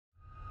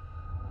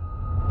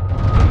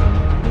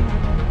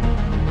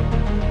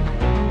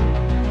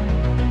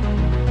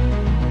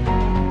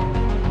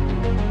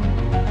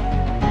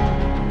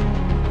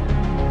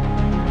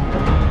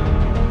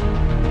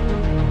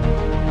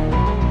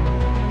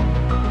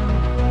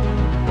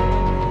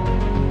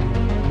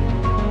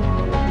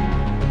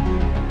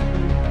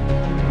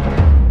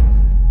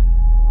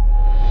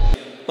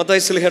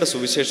മത്തായി ശ്ലീഹയുടെ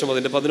സുവിശേഷം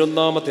അതിൻ്റെ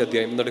 11-ാമത്തെ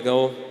അധ്യായം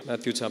എന്നെടുക്കാമോ?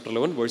 Matthew chapter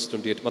 11 verse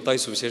 28. മത്തായി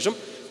സുവിശേഷം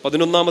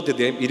 11-ാമത്തെ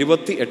അധ്യായം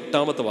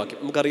 28-ാമത്തെ വാക്യം.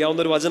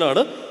 നമുക്കറിയാവുന്ന ഒരു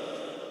വചനമാണ്.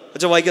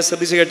 അച്ഛൻ വായിക്കാൻ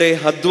ശ്രദ്ധിച്ച് കേട്ടെ.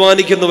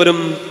 അധ്വാനിക്കുന്നവരും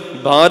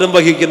ഭാരം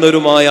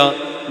വഹിക്കുന്നവരുമായ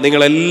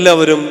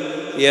നിങ്ങളെല്ലാവരും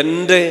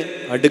എൻ്റെ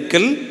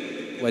അടുക്കൽ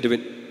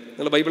വരുവിൻ.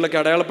 നിങ്ങൾ ബൈബിളൊക്കെ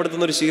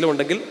അടയാളപ്പെടുത്തുന്ന ഒരു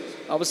ശീലമുണ്ടെങ്കിൽ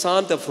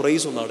അവസാനത്തെ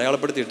ഫ്രേസ് ഒന്ന്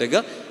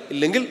അടയാളപ്പെടുത്തിയിട്ടേക്കുക.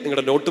 ഇല്ലെങ്കിൽ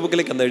നിങ്ങളുടെ നോട്ട്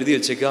ബുക്കിലേക്ക് ഒന്ന് എഴുതി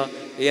വെച്ചേക്കുക,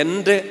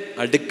 എൻ്റെ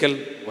അടുക്കൽ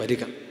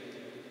വരിക.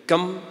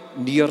 കം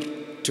നിയർ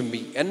ടു മീ,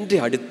 എൻ്റെ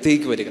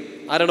അടുത്തേക്ക് വരിക.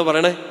 ആരാണ്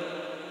പറയണേ?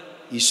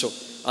 ഈശോ.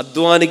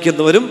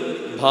 അധ്വാനിക്കുന്നവരും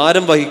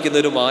ഭാരം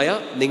വഹിക്കുന്നവരുമായ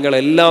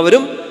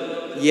നിങ്ങളെല്ലാവരും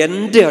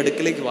എൻ്റെ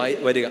അടുക്കലേക്ക്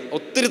വരിക.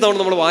 ഒത്തിരി തവണ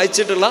നമ്മൾ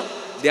വായിച്ചിട്ടുള്ള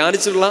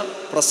ധ്യാനിച്ചിട്ടുള്ള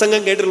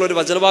പ്രസംഗം കേട്ടിട്ടുള്ള ഒരു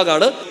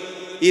വചനഭാഗമാണ്.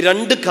 ഈ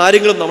രണ്ട്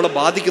കാര്യങ്ങളും നമ്മളെ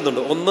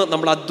ബാധിക്കുന്നുണ്ട്. ഒന്ന്,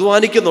 നമ്മൾ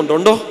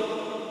അധ്വാനിക്കുന്നുണ്ടോ?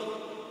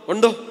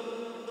 ഉണ്ടോ?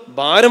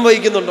 ഭാരം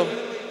വഹിക്കുന്നുണ്ടോ?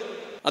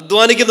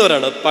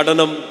 അധ്വാനിക്കുന്നവരാണ്.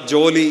 പഠനം,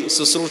 ജോലി,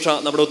 ശുശ്രൂഷ,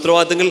 നമ്മുടെ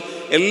ഉത്തരവാദിത്തങ്ങൾ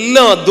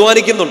എല്ലാം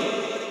അധ്വാനിക്കുന്നുണ്ട്.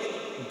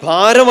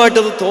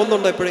 ഭാരമായിട്ടത്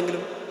തോന്നുന്നുണ്ടോ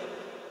എപ്പോഴെങ്കിലും?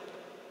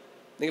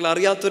 നിങ്ങൾ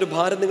അറിയാത്തൊരു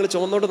ഭാരം നിങ്ങൾ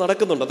ചുമന്നോട്ട്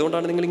നടക്കുന്നുണ്ട്.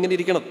 അതുകൊണ്ടാണ് നിങ്ങൾ ഇങ്ങനെ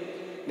ഇരിക്കണം.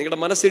 നിങ്ങളുടെ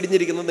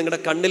മനസ്സിടിഞ്ഞിരിക്കുന്നത്, നിങ്ങളുടെ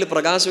കണ്ണിൽ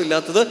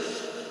പ്രകാശമില്ലാത്തത്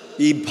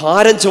ഈ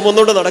ഭാരം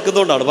ചുമന്നോണ്ട്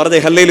നടക്കുന്നതുകൊണ്ടാണ്.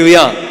 പറഞ്ഞേ ഹല്ലേലൂയ.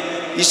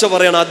 ഈശോ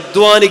പറയാണ്,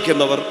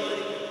 അധ്വാനിക്കുന്നവർ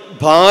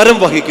ഭാരം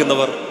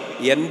വഹിക്കുന്നവർ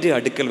എൻ്റെ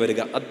അടുക്കൽ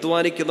വരിക.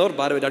 അധ്വാനിക്കുന്നവർ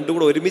ഭാരം, രണ്ടും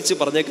കൂടെ ഒരുമിച്ച്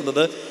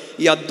പറഞ്ഞേക്കുന്നത്.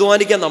 ഈ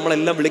അധ്വാനിക്കാൻ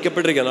നമ്മളെല്ലാം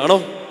വിളിക്കപ്പെട്ടിരിക്കുകയാണോ?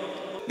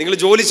 നിങ്ങൾ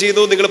ജോലി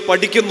ചെയ്യുന്നു, നിങ്ങൾ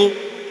പഠിക്കുന്നു.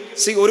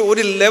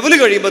 ഒരു ലെവൽ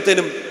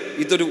കഴിയുമ്പോഴത്തേനും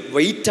ഇതൊരു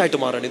വെയിറ്റായിട്ട്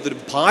മാറാണ്, ഇതൊരു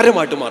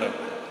ഭാരമായിട്ട് മാറാണ്.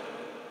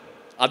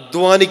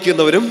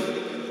 അധ്വാനിക്കുന്നവരും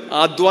ആ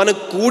അധ്വാനം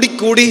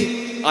കൂടിക്കൂടി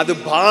അത്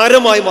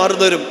ഭാരമായി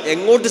മാറുന്നവരും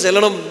എങ്ങോട്ട്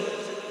ചെല്ലണം?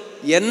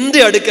 എൻ്റെ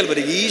അടുക്കൽ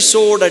വരിക,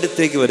 ഈശോയുടെ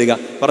അടുത്തേക്ക് വരിക.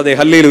 പറഞ്ഞേ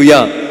ഹല്ലേലൂയ.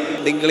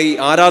 നിങ്ങൾ ഈ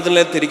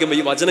ആരാധനയിലെത്തിരിക്കുമ്പോൾ,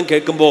 ഈ വചനം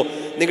കേൾക്കുമ്പോൾ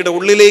നിങ്ങളുടെ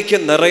ഉള്ളിലേക്ക്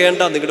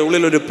നിറയേണ്ട, നിങ്ങളുടെ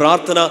ഉള്ളിലൊരു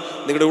പ്രാർത്ഥന,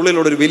 നിങ്ങളുടെ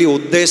ഉള്ളിലൊരു വലിയ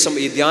ഉദ്ദേശം,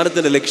 ഈ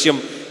ധ്യാനത്തിൻ്റെ ലക്ഷ്യം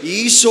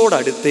ഈശോയുടെ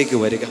അടുത്തേക്ക്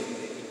വരിക.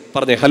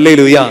 പറഞ്ഞേ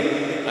hallelujah.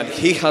 And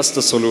he has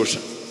the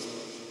solution.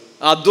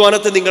 ആ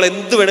അധ്വാനത്തെ നിങ്ങൾ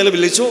എന്ത് വേണേലും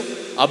വിളിച്ചോ,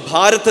 ആ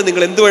ഭാരത്തെ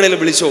നിങ്ങൾ എന്ത് വേണേലും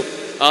വിളിച്ചോ.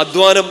 ആ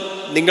അധ്വാനം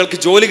നിങ്ങൾക്ക്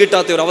ജോലി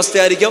കിട്ടാത്ത ഒരു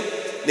അവസ്ഥയായിരിക്കാം,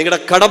 നിങ്ങളുടെ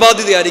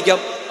കടബാധ്യതയായിരിക്കാം,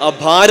 ആ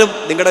ഭാരം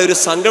നിങ്ങളുടെ ഒരു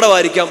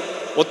സങ്കടമായിരിക്കാം,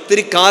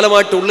 ഒത്തിരി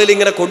കാലമായിട്ട് ഉള്ളിൽ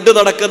ഇങ്ങനെ കൊണ്ടു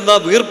നടക്കുന്ന,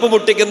 വീർപ്പ്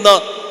മുട്ടിക്കുന്ന,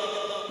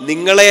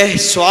 നിങ്ങളെ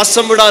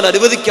ശ്വാസം വിടാൻ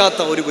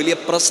അനുവദിക്കാത്ത ഒരു വലിയ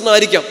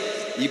പ്രശ്നമായിരിക്കാം.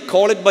 ഈ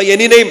call it by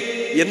any name,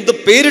 എന്ത്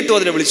പേരിട്ടു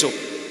അതിനെ വിളിച്ചു.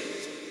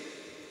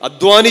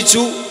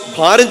 അധ്വാനിച്ചു,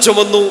 ഭാരം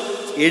ചുമന്നു,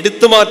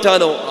 എടുത്തു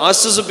മാറ്റാനോ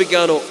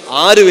ആശ്വസിപ്പിക്കാനോ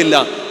ആരുമില്ല.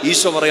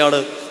 ഈശോ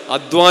പറയാണ്,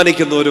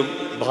 അധ്വാനിക്കുന്നവരും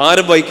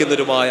ഭാരം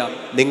വഹിക്കുന്നവരുമായ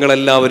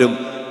നിങ്ങളെല്ലാവരും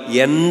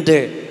എൻ്റെ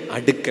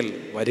അടുക്കൽ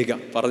വരിക.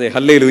 പറഞ്ഞേ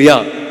ഹല്ലേലൂയ.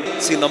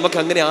 നമുക്ക്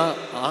അങ്ങനെ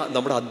ആ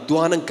നമ്മുടെ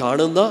അധ്വാനം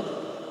കാണുന്ന,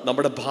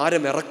 നമ്മുടെ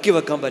ഭാരം ഇറക്കി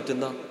വെക്കാൻ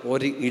പറ്റുന്ന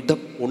ഒരു ഇടം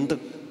ഉണ്ട്.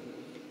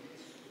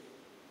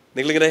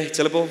 നിങ്ങളിങ്ങനെ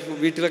ചിലപ്പോൾ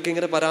വീട്ടിലൊക്കെ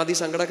ഇങ്ങനെ പരാതി,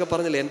 സങ്കടമൊക്കെ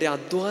പറഞ്ഞില്ലേ, എൻ്റെ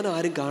അധ്വാനം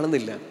ആരും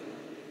കാണുന്നില്ല,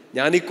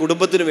 ഞാൻ ഈ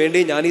കുടുംബത്തിന് വേണ്ടി,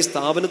 ഞാൻ ഈ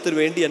സ്ഥാപനത്തിന്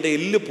വേണ്ടി എൻ്റെ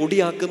എല്ല്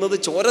പൊടിയാക്കുന്നത്,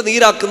 ചോര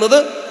നീരാക്കുന്നത്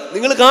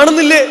നിങ്ങൾ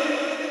കാണുന്നില്ലേ?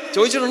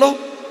 ചോദിച്ചിട്ടുണ്ടോ?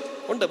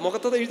 ഉണ്ട്,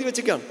 മുഖത്തത് എഴുതി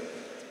വെച്ചിക്കാണ്.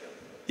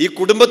 ഈ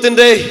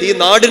കുടുംബത്തിൻ്റെ, ഈ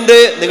നാടിൻ്റെ,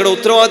 നിങ്ങളുടെ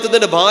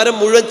ഉത്തരവാദിത്തത്തിൻ്റെ ഭാരം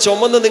മുഴുവൻ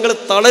ചുമന്ന് നിങ്ങൾ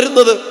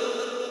തളരുന്നത്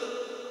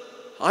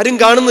ആരും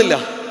കാണുന്നില്ല.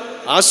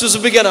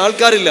 ആശ്വസിപ്പിക്കാൻ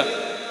ആൾക്കാരില്ല.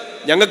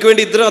 ഞങ്ങൾക്ക്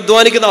വേണ്ടി ഇത്ര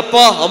അധ്വാനിക്കുന്ന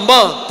അപ്പാ, അമ്മ,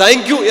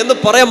 താങ്ക് യു എന്ന്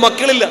പറയാൻ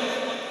മക്കളില്ല.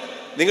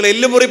 നിങ്ങൾ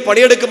എല്ലുമുറി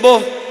പണിയെടുക്കുമ്പോൾ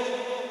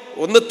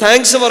ഒന്ന്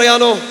താങ്ക്സ്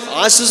പറയാനോ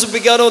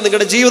ആശ്വസിപ്പിക്കാനോ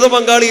നിങ്ങളുടെ ജീവിത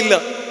പങ്കാളിയില്ല.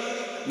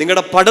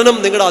 നിങ്ങളുടെ പഠനം,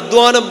 നിങ്ങളുടെ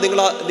അധ്വാനം,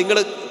 നിങ്ങൾ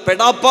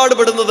പെടാപ്പാട്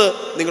പെടുന്നത്,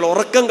 നിങ്ങൾ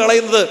ഉറക്കം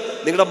കളയുന്നത്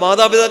നിങ്ങളുടെ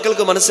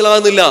മാതാപിതാക്കൾക്ക്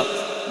മനസ്സിലാകുന്നില്ല.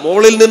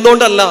 മോളിൽ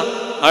നിന്നോണ്ടല്ല,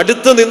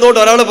 അടുത്ത് നിന്നോണ്ട്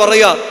ഒരാൾ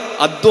പറയുക,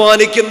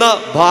 അധ്വാനിക്കുന്ന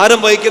ഭാരം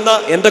വഹിക്കുന്ന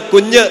എൻ്റെ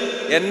കുഞ്ഞ്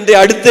എൻ്റെ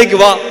അടുത്തേക്ക്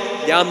വാ,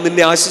 ഞാൻ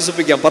നിന്നെ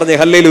ആശ്വസിപ്പിക്കാം. പറഞ്ഞേ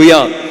ഹല്ലേലൂയ.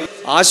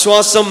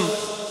 ആശ്വാസം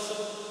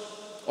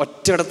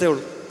ഒറ്റയിടത്തേ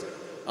ഉള്ളൂ.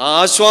 ആ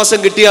ആശ്വാസം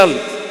കിട്ടിയാൽ,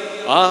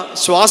 ആ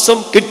ശ്വാസം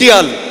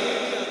കിട്ടിയാൽ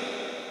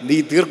നീ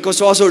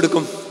ദീർഘശ്വാസം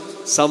എടുക്കും,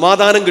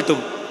 സമാധാനം കിട്ടും.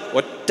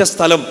 ഒറ്റ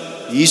സ്ഥലം,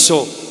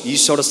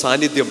 ഈശോയുടെ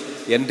സാന്നിധ്യം,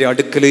 എൻ്റെ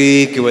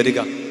അടുക്കലേക്ക് വരിക.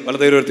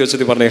 വളരെ ഉയർത്തി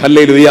വെച്ചത് പറഞ്ഞേ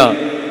ഹല്ലേലൂയ.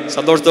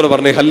 സന്തോഷത്തോടെ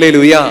പറഞ്ഞേ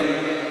ഹല്ലേലൂയ.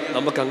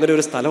 നമുക്ക് അങ്ങനെ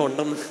ഒരു സ്ഥലം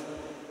ഉണ്ടെന്ന്,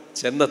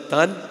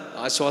 ചെന്നെത്താൻ,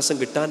 ആശ്വാസം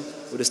കിട്ടാൻ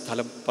ഒരു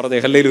സ്ഥലം. പറഞ്ഞേ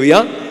ഹല്ലേലൂയ.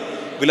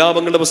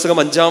 വിലാപങ്ങളുടെ പുസ്തകം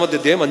 5-ാമത്തെ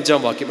അധ്യായം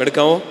 5-ാം വാക്യം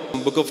എടുക്കാമോ?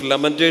 Book of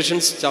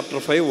ലമെന്റേഷൻസ് chapter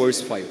 5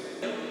 verse 5.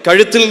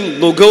 കഴുത്തിൽ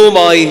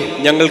നുകവുമായി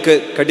ഞങ്ങൾക്ക്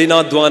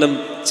കഠിനാധ്വാനം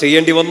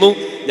ചെയ്യേണ്ടി വന്നു,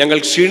 ഞങ്ങൾ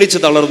ക്ഷീണിച്ച്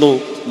തളർന്നു,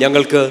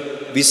 ഞങ്ങൾക്ക്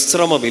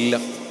വിശ്രമമില്ല.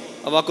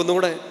 ആ വാക്കൊന്നും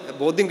കൂടെ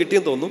ബോധ്യം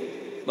കിട്ടിയെന്ന് തോന്നുന്നു.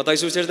 മത്തായി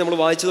സുവിശേഷം നമ്മൾ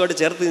വായിച്ചതുമായിട്ട്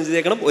ചേർത്ത്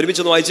ചിന്തിച്ചേക്കണം.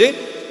 ഒരുമിച്ചൊന്ന് വായിച്ചേ.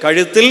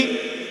 കഴുത്തിൽ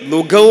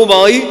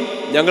നുകവുമായി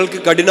ഞങ്ങൾക്ക്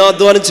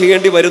കഠിനാധ്വാനം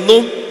ചെയ്യേണ്ടി വരുന്നു,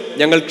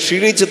 ഞങ്ങൾ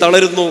ക്ഷീണിച്ച്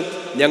തളരുന്നു,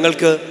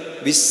 ഞങ്ങൾക്ക്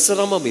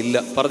വിശ്രമമില്ല.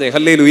 പറഞ്ഞേ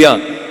ഹല്ലേലൂയ.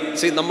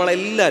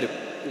 നമ്മളെല്ലാവരും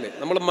അല്ലേ,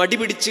 നമ്മൾ മടി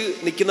പിടിച്ച്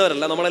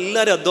നിൽക്കുന്നവരല്ല,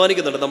 നമ്മളെല്ലാവരും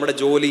അധ്വാനിക്കുന്നുണ്ട്. നമ്മുടെ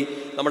ജോലി,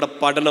 നമ്മുടെ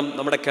പഠനം,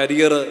 നമ്മുടെ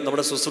കരിയർ,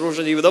 നമ്മുടെ ശുശ്രൂഷ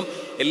ജീവിതം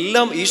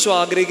എല്ലാം ഈശോ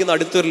ആഗ്രഹിക്കുന്ന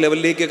അടുത്തൊരു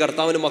ലെവലിലേക്ക്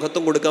കർത്താവിന്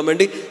മഹത്വം കൊടുക്കാൻ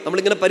വേണ്ടി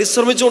നമ്മളിങ്ങനെ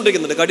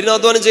പരിശ്രമിച്ചുകൊണ്ടിരിക്കുന്നുണ്ട്,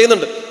 കഠിനാധ്വാനം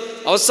ചെയ്യുന്നുണ്ട്.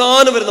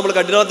 അവസാനം വരെ നമ്മൾ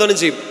കഠിനാധ്വാനം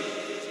ചെയ്യും.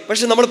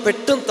 പക്ഷെ നമ്മൾ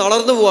പെട്ടെന്ന്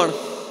തളർന്നു പോവാണ്.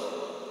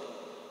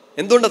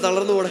 എന്തുകൊണ്ടാണ്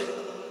തളർന്നു പോണേ?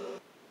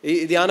 ഈ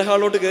ധ്യാന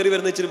ഹാളിലോട്ട് കയറി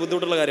വരുന്ന ഇച്ചിരി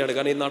ബുദ്ധിമുട്ടുള്ള കാര്യമാണ്.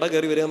 കാരണം ഈ നട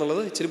കയറി വരിക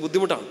എന്നുള്ളത് ഇച്ചിരി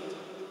ബുദ്ധിമുട്ടാണ്,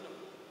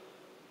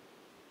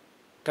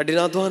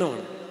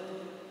 കഠിനാധ്വാനമാണ്.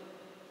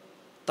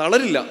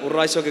 തളരില്ല ഒരു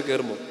പ്രാവശ്യമൊക്കെ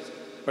കയറുമ്പോൾ,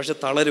 പക്ഷെ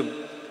തളരും.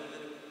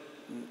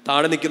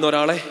 താഴെ നിൽക്കുന്ന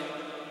ഒരാളെ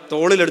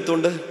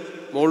തോളിലെടുത്തുകൊണ്ട്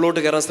മുകളിലോട്ട്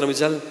കയറാൻ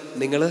ശ്രമിച്ചാൽ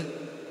നിങ്ങൾ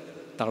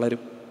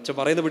തളരും. പക്ഷെ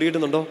പറയുന്നത്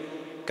പിടികിട്ടുന്നുണ്ടോ?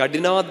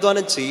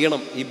 കഠിനാധ്വാനം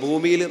ചെയ്യണം. ഈ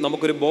ഭൂമിയിൽ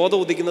നമുക്കൊരു ബോധം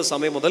ഉദിക്കുന്ന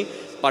സമയം മുതൽ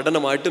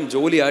പഠനമായിട്ടും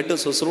ജോലിയായിട്ടും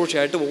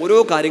ശുശ്രൂഷയായിട്ടും ഓരോ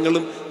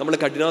കാര്യങ്ങളിലും നമ്മൾ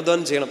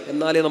കഠിനാധ്വാനം ചെയ്യണം.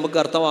 എന്നാലേ നമുക്ക്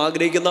കർത്താവ്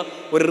ആഗ്രഹിക്കുന്ന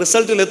ഒരു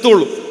റിസൾട്ടിൽ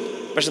എത്തുള്ളൂ.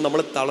 പക്ഷെ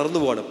നമ്മൾ തളർന്നു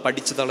പോവാണ്.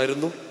 പഠിച്ച്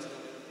തളരുന്നു,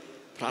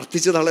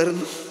 പ്രാർത്ഥിച്ച്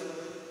തളരുന്നു,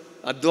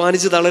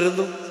 അധ്വാനിച്ച്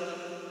തളരുന്നു,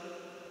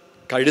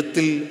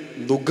 കഴുത്തിൽ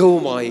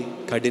നുകവുമായി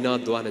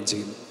കഠിനാധ്വാനം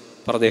ചെയ്യുന്നു.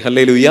 പറഞ്ഞേ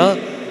ഹല്ലേലൂയ.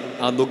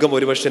 ആ നുകം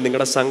ഒരുപക്ഷെ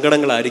നിങ്ങളുടെ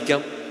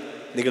സങ്കടങ്ങളായിരിക്കാം,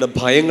 നിങ്ങളുടെ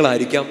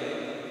ഭയങ്ങളായിരിക്കാം,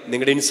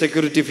 നിങ്ങളുടെ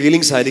ഇൻസെക്യൂരിറ്റി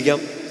ഫീലിങ്സ് ആയിരിക്കാം,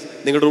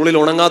 നിങ്ങളുടെ ഉള്ളിൽ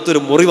ഉണങ്ങാത്തൊരു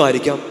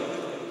മുറിവായിരിക്കാം,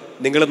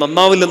 നിങ്ങൾ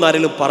നന്നാവില്ലെന്ന്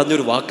ആരെങ്കിലും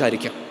പറഞ്ഞൊരു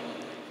വാക്കായിരിക്കാം,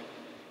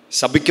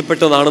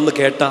 ശപിക്കപ്പെട്ടതാണെന്ന്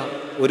കേട്ട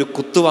ഒരു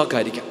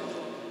കുത്തുവാക്കായിരിക്കാം,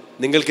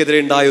 നിങ്ങൾക്കെതിരെ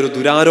ഉണ്ടായ ഒരു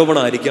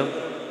ദുരാരോപണമായിരിക്കാം,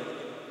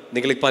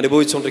 നിങ്ങളിപ്പോൾ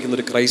അനുഭവിച്ചുകൊണ്ടിരിക്കുന്ന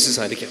ഒരു ക്രൈസിസ്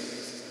ആയിരിക്കാം.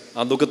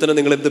 ആ ദുഃഖത്തിന്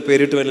നിങ്ങൾ എന്ത്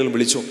പേരിട്ട് വേണമെങ്കിലും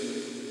വിളിച്ചോ.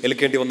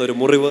 ഏൽക്കേണ്ടി വന്ന ഒരു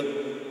മുറിവ്,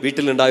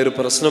 വീട്ടിലുണ്ടായൊരു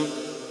പ്രശ്നം,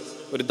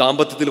 ഒരു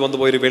ദാമ്പത്യത്തിൽ വന്നു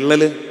പോയൊരു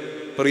വിള്ളൽ,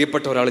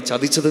 പ്രിയപ്പെട്ട ഒരാൾ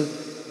ചതിച്ചത്,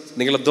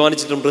 നിങ്ങൾ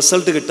അധ്വാനിച്ചിട്ടും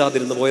റിസൾട്ട്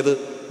കിട്ടാതിരുന്നു പോയത്,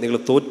 നിങ്ങൾ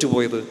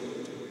തോറ്റുപോയത്,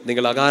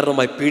 നിങ്ങൾ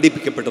അകാരണമായി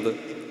പീഡിപ്പിക്കപ്പെട്ടത്,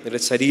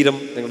 നിങ്ങളുടെ ശരീരം,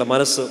 നിങ്ങളുടെ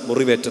മനസ്സ്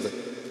മുറിവേറ്റത്,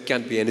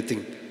 ക്യാൻ ബി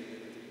എനിത്തിങ്.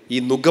 ഈ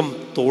നുകം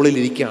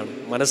തോളിലിരിക്കുകയാണ്,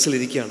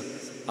 മനസ്സിലിരിക്കുകയാണ്.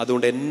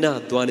 അതുകൊണ്ട് എന്നെ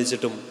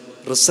അധ്വാനിച്ചിട്ടും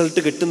റിസൾട്ട്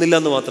കിട്ടുന്നില്ല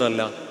എന്ന്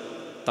മാത്രമല്ല,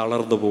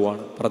 തളർന്നു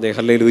പോവാണ്. പറഞ്ഞേ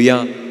ഹല്ലേലൂയ.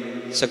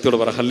 ശക്തിയോട്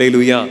പറ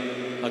ഹല്ലേലൂയ.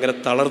 അങ്ങനെ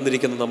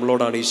തളർന്നിരിക്കുന്ന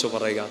നമ്മളോടാണ് ഈശോ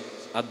പറയുക,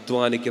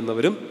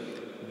 അധ്വാനിക്കുന്നവരും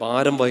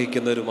ഭാരം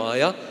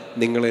വഹിക്കുന്നവരുമായ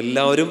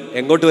നിങ്ങളെല്ലാവരും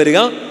എങ്ങോട്ട് വരിക?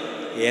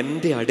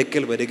 എൻ്റെ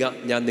അടുക്കൽ വരിക,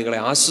 ഞാൻ നിങ്ങളെ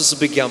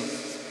ആശ്വസിപ്പിക്കാം.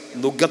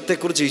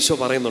 നുകത്തെക്കുറിച്ച് ഈശോ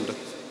പറയുന്നുണ്ട്,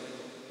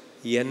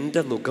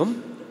 എൻ്റെ നുകം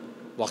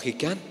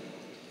വഹിക്കാൻ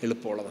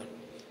എളുപ്പമുള്ളതാണ്.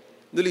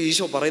 ഇതിൽ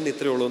ഈശോ പറയുന്ന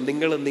ഇത്രയേ ഉള്ളൂ,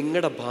 നിങ്ങൾ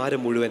നിങ്ങളുടെ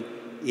ഭാരം മുഴുവൻ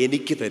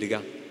എനിക്ക് തരിക,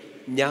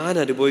 ഞാൻ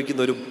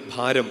അനുഭവിക്കുന്ന ഒരു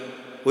ഭാരം,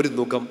 ഒരു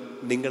നുകം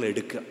നിങ്ങൾ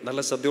എടുക്കുക. നല്ല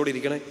ശ്രദ്ധയോടെ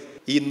ഇരിക്കണേ.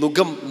 ഈ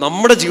നുകം,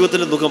 നമ്മുടെ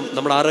ജീവിതത്തിൻ്റെ നുകം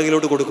നമ്മൾ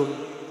ആരെങ്കിലോട്ട് കൊടുക്കും?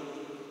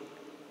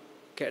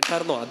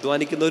 കേട്ടായിരുന്നോ?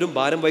 അധ്വാനിക്കുന്നവരും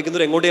ഭാരം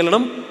വഹിക്കുന്നവരും എങ്ങോട്ട്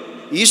ചെല്ലണം?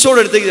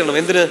 ഈശോയുടെ അടുത്തേക്ക് ചെല്ലണം.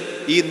 എന്തിന്?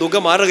 ഈ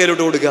നുകം ആരുടെ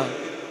കയ്യിലോട്ട് കൊടുക്കുക?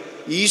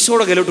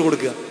 ഈശോയുടെ കയ്യിലോട്ട്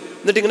കൊടുക്കുക.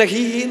 എന്നിട്ട് ഇങ്ങനെ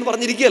ഹീ ഹീ എന്ന്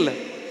പറഞ്ഞിരിക്കുകയല്ല,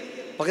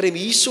 പകരം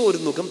ഈശോ ഒരു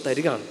നുകം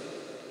തരികയാണ്.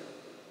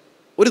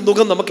 ഒരു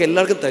നുകം നമുക്ക്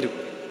എല്ലാവർക്കും തരും.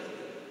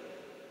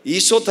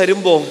 ഈശോ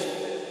തരുമ്പോൾ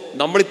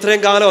നമ്മൾ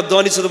ഇത്രയും കാലം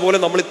അധ്വാനിച്ചതുപോലെ,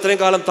 നമ്മൾ ഇത്രയും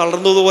കാലം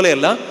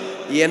തളർന്നതുപോലെയല്ല,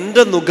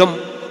 എൻ്റെ നുകം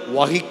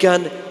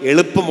വഹിക്കാൻ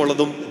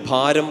എളുപ്പമുള്ളതും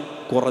ഭാരം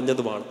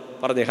കുറഞ്ഞതുമാണ്.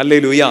 പറഞ്ഞേ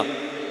ഹല്ലേലൂയ.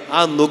 ആ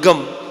നുകം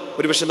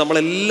ഒരുപക്ഷെ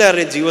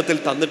നമ്മളെല്ലാവരുടെയും ജീവിതത്തിൽ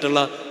തന്നിട്ടുള്ള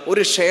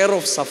ഒരു ഷെയർ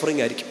ഓഫ്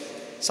സഫറിങ് ആയിരിക്കും.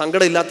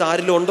 സങ്കടം ഇല്ലാത്ത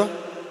ആരിലും ഉണ്ടോ?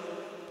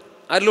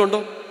 ആരിലും ഉണ്ടോ?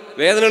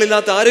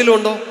 വേദനകളില്ലാത്ത ആരിലും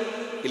ഉണ്ടോ?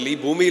 ഇല്ല. ഈ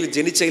ഭൂമിയിൽ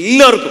ജനിച്ച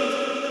എല്ലാവർക്കും,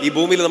 ഈ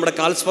ഭൂമിയിൽ നമ്മുടെ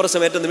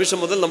കാൽസ്പർശമേറ്റ നിമിഷം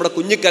മുതൽ, നമ്മുടെ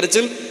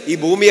കുഞ്ഞിക്കരച്ചിൽ ഈ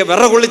ഭൂമിയെ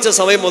വിറകൊള്ളിച്ച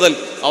സമയം മുതൽ,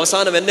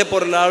 അവസാനം എന്നെ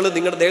പോലുള്ള ആൾ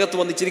നിങ്ങളുടെ ദേഹത്ത്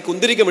വന്ന് ഇച്ചിരി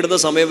കുന്തിരിക്കം ഇടുന്ന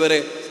സമയം വരെ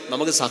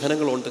നമുക്ക്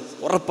സഹനങ്ങളുണ്ട്,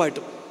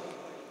 ഉറപ്പായിട്ടും.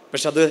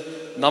 പക്ഷെ അത്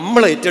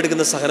നമ്മൾ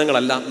ഏറ്റെടുക്കുന്ന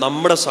സഹനങ്ങളല്ല.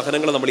 നമ്മുടെ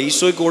സഹനങ്ങൾ നമ്മൾ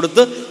ഈശോയ്ക്ക്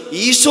കൊടുത്ത്,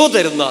 ഈശോ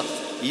തരുന്ന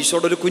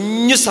ഈശോയുടെ ഒരു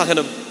കുഞ്ഞു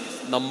സഹനം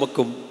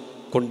നമുക്കും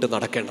കൊണ്ട്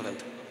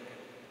നടക്കേണ്ടതുണ്ട്.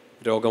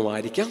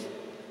 രോഗമായിരിക്കാം,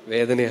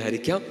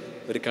 വേദനയായിരിക്കാം,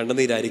 ഒരു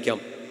കണ്ണുനീരായിരിക്കാം.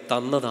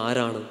 തന്നത്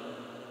ആരാണ്?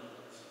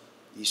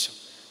 ഈശോ.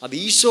 അത്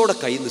ഈശോയുടെ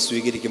കയ്യിൽ നിന്ന്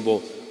സ്വീകരിക്കുമ്പോൾ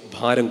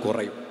ഭാരം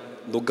കുറയും,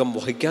 നുകം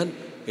വഹിക്കാൻ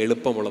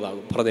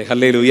എളുപ്പമുള്ളതാകും. പറഞ്ഞേ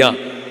ഹല്ലേലൂയ.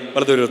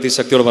 വളരെ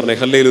അതിശക്തിയോട് പറഞ്ഞേ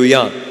ഹല്ലേലൂയ.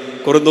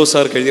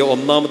 കൊറിന്തോസുകാർക്ക് എഴുതിയ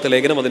 1-ാമത്തെ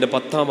ലേഖനം, അതിൻ്റെ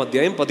 10-ാം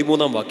അധ്യായം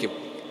 13-ാം വാക്യം.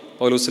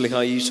 പൗലോസ് ശ്ലീഹ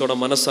ഈശോയുടെ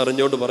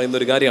മനസ്സറിഞ്ഞുകൊണ്ട് പറയുന്ന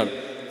ഒരു കാര്യമാണ്.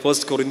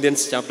 1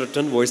 Corinthians chapter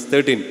 10 verse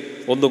 13.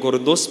 1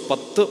 കൊറിന്തോസ്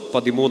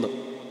 10:13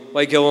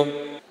 വായിക്കാമോ?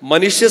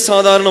 മനുഷ്യ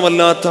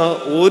സാധാരണമല്ലാത്ത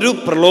ഒരു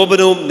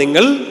പ്രലോഭനവും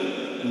നിങ്ങൾ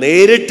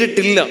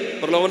നേരിട്ടിട്ടില്ല.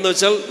 പ്രലോഭനം എന്ന്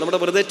വെച്ചാൽ നമ്മുടെ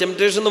വെറുതെ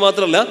ടെംപ്റ്റേഷൻ എന്ന്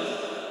മാത്രമല്ല,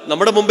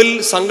 നമ്മുടെ മുമ്പിൽ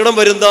സങ്കടം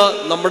വരുന്ന,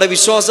 നമ്മുടെ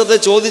വിശ്വാസത്തെ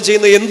ചോദ്യം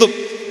ചെയ്യുന്ന എന്തും,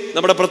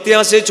 നമ്മുടെ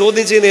പ്രത്യാശയെ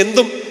ചോദ്യം ചെയ്യുന്ന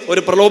എന്തും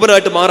ഒരു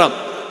പ്രലോഭനമായിട്ട് മാറാം.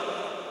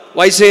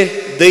 വായിച്ചേ,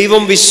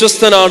 ദൈവം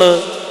വിശ്വസ്തനാണ്,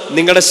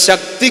 നിങ്ങളുടെ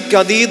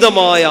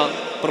ശക്തിക്കതീതമായ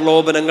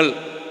പ്രലോഭനങ്ങൾ.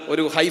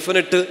 ഒരു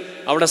ഹൈഫനിട്ട്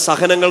അവിടെ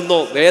സഹനങ്ങളെന്നോ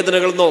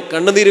വേദനകളെന്നോ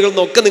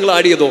കണ്ണുനീരുകളെന്നോ ഒക്കെ നിങ്ങൾ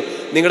ആഡ് ചെയ്തോ.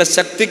 നിങ്ങളുടെ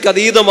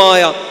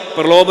ശക്തിക്കതീതമായ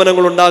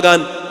പ്രലോഭനങ്ങൾ ഉണ്ടാകാൻ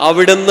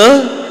അവിടുന്ന്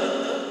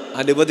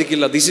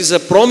അനുവദിക്കില്ല. This is A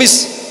promise.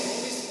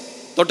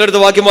 തൊട്ടടുത്ത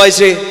വാക്യം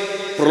വായിച്ചേ.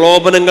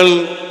 പ്രലോഭനങ്ങൾ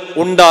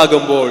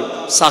ഉണ്ടാകുമ്പോൾ,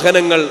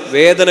 സഹനങ്ങൾ,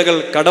 വേദനകൾ,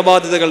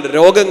 കടബാധ്യതകൾ,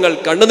 രോഗങ്ങൾ,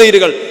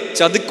 കണ്ണുനീരുകൾ,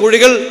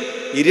 ചതിക്കുഴികൾ,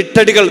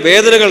 ഇരുട്ടടികൾ,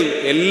 വേദനകൾ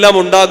എല്ലാം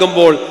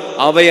ഉണ്ടാകുമ്പോൾ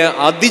അവയെ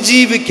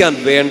അതിജീവിക്കാൻ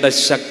വേണ്ട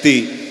ശക്തി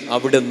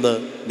അവിടുന്ന്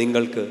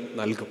നിങ്ങൾക്ക്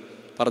നൽകും.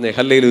 പറഞ്ഞേ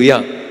ഹല്ലേലൂയ.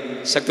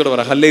 ശക്തിയോടെ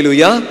പറ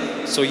ഹല്ലേലൂയ.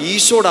 സോ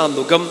ഈശോയുടെ ആ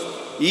നുകം,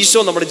 ഈശോ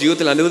നമ്മുടെ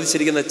ജീവിതത്തിൽ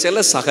അനുവദിച്ചിരിക്കുന്ന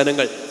ചില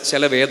സഹനങ്ങൾ,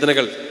 ചില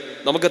വേദനകൾ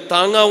നമുക്ക്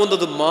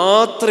താങ്ങാവുന്നത്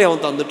മാത്രമേ അവൻ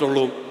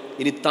തന്നിട്ടുള്ളൂ.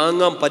 ഇനി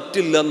താങ്ങാൻ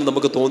പറ്റില്ല എന്ന്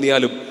നമുക്ക്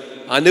തോന്നിയാലും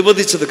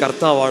അനുവദിച്ചത്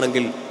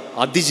കർത്താവാണെങ്കിൽ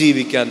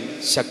അതിജീവിക്കാൻ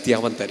ശക്തി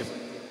അവൻ തരും.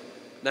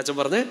 എന്നാച്ചൻ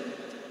പറഞ്ഞേ,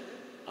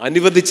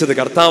 അനുവദിച്ചത്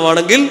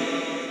കർത്താവാണെങ്കിൽ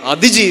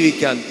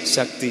അതിജീവിക്കാൻ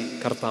ശക്തി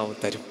കർത്താവ്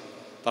തരും.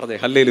 പറഞ്ഞേ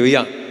ഹല്ലേലൂയ.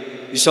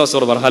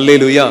 വിശ്വാസത്തോടെ പറ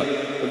ഹല്ലേലൂയ.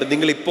 അതുകൊണ്ട്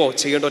നിങ്ങളിപ്പോൾ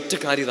ചെയ്യേണ്ട ഒറ്റ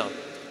കാര്യം ഇതാണ്.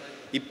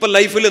 ഇപ്പം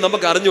ലൈഫിൽ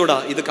നമുക്ക് അറിഞ്ഞൂടാ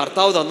ഇത്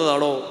കർത്താവ്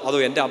തന്നതാണോ അതോ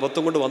എൻ്റെ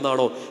അബദ്ധം കൊണ്ട്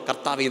വന്നതാണോ,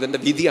 കർത്താവ് ഇതെൻ്റെ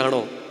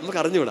വിധിയാണോ, നമുക്ക്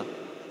അറിഞ്ഞൂടാ.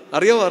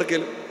 അറിയാമോ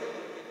ആർക്കെങ്കിലും?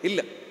 ഇല്ല.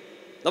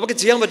 നമുക്ക്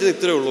ചെയ്യാൻ പറ്റുന്ന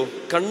ഇത്രയേ ഉള്ളൂ.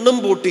 കണ്ണും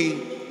പൂട്ടി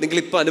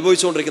നിങ്ങളിപ്പോൾ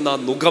അനുഭവിച്ചുകൊണ്ടിരിക്കുന്ന ആ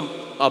നുകം,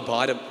 ആ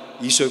ഭാരം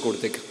ഈശോയ്ക്ക്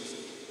കൊടുത്തേക്ക്.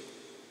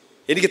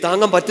 എനിക്ക്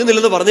താങ്ങാൻ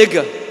പറ്റുന്നില്ലെന്ന്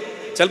പറഞ്ഞേക്കുക.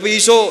 ചിലപ്പോൾ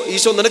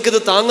ഈശോ നിനക്കിത്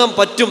താങ്ങാൻ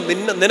പറ്റും,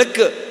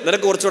 നിനക്ക്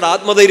കുറച്ചുകൂടെ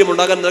ആത്മധൈര്യം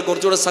ഉണ്ടാകാൻ, നിനക്ക്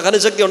കുറച്ചുകൂടെ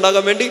സഹനശക്തി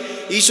ഉണ്ടാകാൻ വേണ്ടി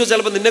ഈശോ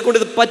ചിലപ്പോൾ നിന്നെ കൊണ്ട്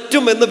ഇത്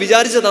പറ്റും എന്ന്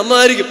വിചാരിച്ച്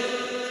തന്നായിരിക്കും.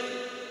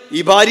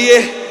 ഈ ഭാര്യയെ,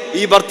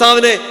 ഈ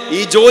ഭർത്താവിനെ,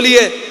 ഈ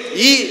ജോലിയെ,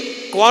 ഈ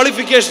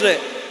ക്വാളിഫിക്കേഷനെ,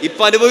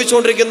 ഇപ്പം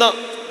അനുഭവിച്ചുകൊണ്ടിരിക്കുന്ന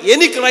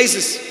എനി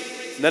ക്രൈസിസ്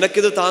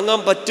നിനക്കിത് താങ്ങാൻ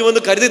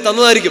പറ്റുമെന്ന് കരുതി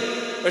തന്നതായിരിക്കും.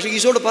 പക്ഷെ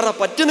ഈശോട് പറ,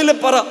 പറ്റുന്നില്ല,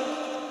 പറ,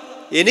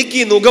 എനിക്ക്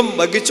ഈ നുകം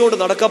വഹിച്ചുകൊണ്ട്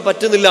നടക്കാൻ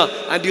പറ്റുന്നില്ല.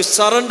 And you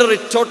surrender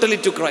it totally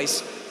to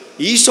Christ.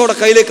 ഈശോയുടെ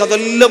കയ്യിലേക്ക്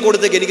അതെല്ലാം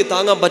കൊടുത്തേക്ക്. എനിക്ക്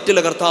താങ്ങാൻ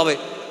പറ്റില്ല കർത്താവേ.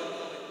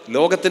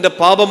 ലോകത്തിന്റെ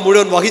പാപം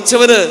മുഴുവൻ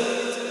വഹിച്ചവന്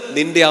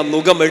നിന്റെ ആ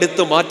നുകം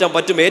എടുത്ത് മാറ്റാൻ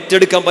പറ്റും,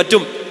 ഏറ്റെടുക്കാൻ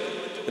പറ്റും.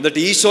 എന്നിട്ട്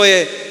ഈശോയെ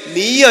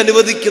നീ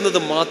അനുവദിക്കുന്നത്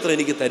മാത്രം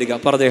എനിക്ക് തരിക.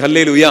 പറഞ്ഞേ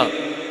ഹല്ലേലൂയ.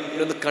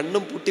 ഒന്ന്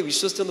കണ്ണും പൂട്ടി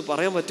വിശ്വസിച്ചെന്ന്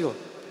പറയാൻ പറ്റുമോ?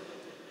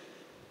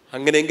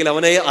 അങ്ങനെയെങ്കിൽ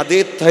അവനെ അതേ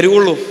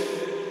തരുവുള്ളൂ.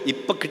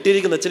 ഇപ്പം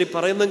കിട്ടിയിരിക്കുന്ന, അച്ഛൻ ഈ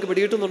പറയുന്നെങ്കിൽ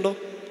പിടികിട്ടുന്നുണ്ടോ?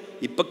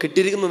 ഇപ്പം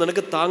കിട്ടിയിരിക്കുന്നത്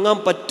നിനക്ക് താങ്ങാൻ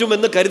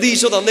പറ്റുമെന്ന് കരുതി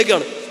ഈശോ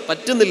തന്നേക്കാണ്.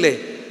 പറ്റുന്നില്ലേ,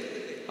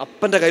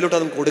 അപ്പൻ്റെ കയ്യിലോട്ട്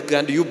അതും കൊടുക്കുക.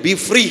 And you B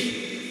free.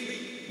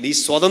 നീ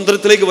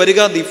സ്വാതന്ത്ര്യത്തിലേക്ക് വരിക,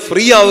 നീ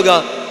ഫ്രീ ആവുക.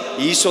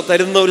 ഈശോ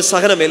തരുന്ന ഒരു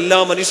സഹനം, എല്ലാ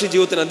മനുഷ്യ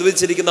ജീവിതത്തിന്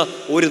അനുവദിച്ചിരിക്കുന്ന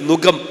ഒരു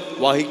നുകം,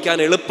 വഹിക്കാൻ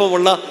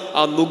എളുപ്പമുള്ള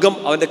ആ നുകം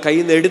അവൻ്റെ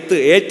കയ്യിൽ നിന്ന് എടുത്ത്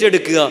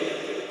ഏറ്റെടുക്കുക.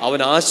 അവൻ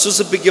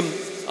ആശ്വസിപ്പിക്കും,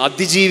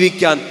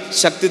 അതിജീവിക്കാൻ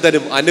ശക്തി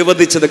തരും.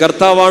 അനുവദിച്ചത്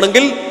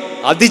കർത്താവാണെങ്കിൽ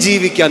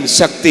അതിജീവിക്കാൻ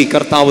ശക്തി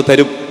കർത്താവ്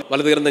തരും.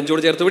 വലതുകരം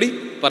നെഞ്ചോട് ചേർത്ത് പിടി,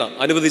 പറ,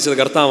 അനുവദിച്ചത്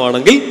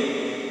കർത്താവാണെങ്കിൽ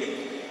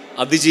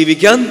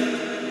അതിജീവിക്കാൻ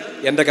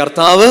എൻ്റെ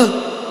കർത്താവ്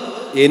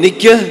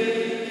എനിക്ക്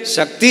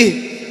ശക്തി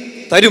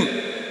തരും.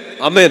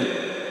 ആമേൻ.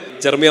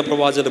 ജെറമ്യ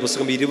പ്രവാചകന്റെ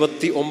പുസ്തകം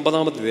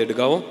 29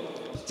 എടുക്കാമോ?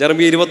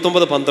 ജെറമ്യ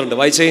 29:12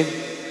 വായിച്ചേ.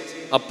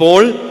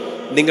 അപ്പോൾ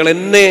നിങ്ങൾ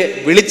എന്നെ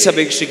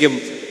വിളിച്ചപേക്ഷിക്കും,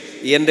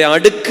 എൻ്റെ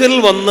അടുക്കൽ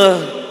വന്ന്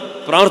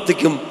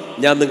പ്രാർത്ഥിക്കും,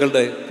 ഞാൻ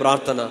നിങ്ങളുടെ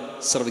പ്രാർത്ഥന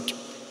ശ്രവിക്കും.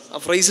 ആ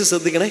ഫ്രൈസ്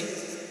ശ്രദ്ധിക്കണേ.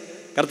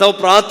 കർത്താവ്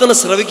പ്രാർത്ഥന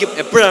ശ്രവിക്കും.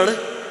 എപ്പോഴാണ്?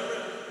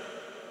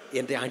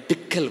 എൻ്റെ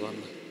അടുക്കൽ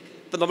വന്ന്.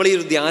 ഇപ്പം നമ്മൾ ഈ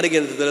ഒരു ധ്യാന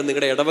കേന്ദ്രത്തിൽ,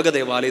 നിങ്ങളുടെ ഇടവക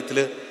ദേവാലയത്തിൽ,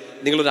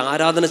 നിങ്ങളൊരു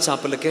ആരാധന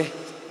ചാപ്പലൊക്കെ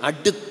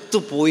അടുത്ത്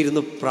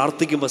പോയിരുന്ന്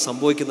പ്രാർത്ഥിക്കുമ്പോൾ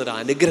സംഭവിക്കുന്ന ഒരു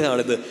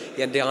അനുഗ്രഹമാണിത്.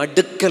 എൻ്റെ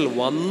അടുക്കൽ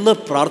വന്ന്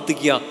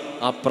പ്രാർത്ഥിക്കുക.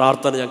 ആ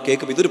പ്രാർത്ഥന ഞാൻ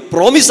കേൾക്കും. ഇതൊരു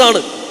പ്രോമിസാണ്.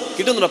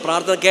 കിട്ടുന്നുണ്ടോ?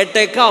 പ്രാർത്ഥന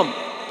കേട്ടേക്കാം,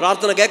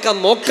 പ്രാർത്ഥന കേൾക്കാൻ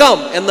നോക്കാം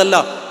എന്നല്ല,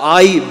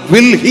 ഐ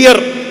വിൽ ഹിയർ.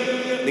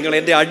 നിങ്ങൾ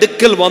എൻ്റെ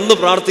അടുക്കൽ വന്ന്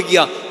പ്രാർത്ഥിക്കുക,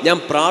 ഞാൻ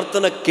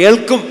പ്രാർത്ഥന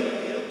കേൾക്കും.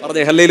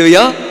 പറഞ്ഞേ ഹല്ലേലൂയ.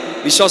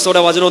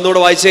 വിശ്വാസത്തോടെ വചനം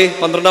ഒന്നുകൂടെ വായിച്ചേ.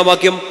 12-ാം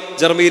വാക്യം,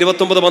 ജെറമ്യ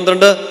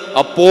 29:12.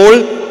 അപ്പോൾ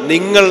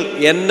നിങ്ങൾ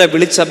എന്നെ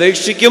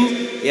വിളിച്ചപേക്ഷിക്കും,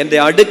 എൻ്റെ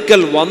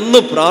അടുക്കൽ വന്ന്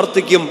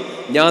പ്രാർത്ഥിക്കും,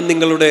 ഞാൻ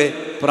നിങ്ങളുടെ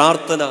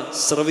പ്രാർത്ഥന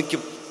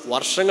ശ്രവിക്കും.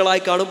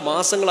 വർഷങ്ങളായി കാണും,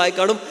 മാസങ്ങളായി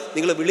കാണും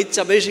നിങ്ങൾ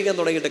വിളിച്ചപേക്ഷിക്കാൻ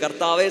തുടങ്ങിയിട്ട്,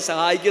 കർത്താവെ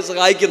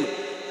സഹായിക്കുന്നു.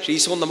 പക്ഷേ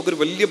ഈശോ നമുക്കൊരു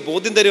വലിയ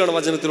ബോധ്യം തരികയാണ്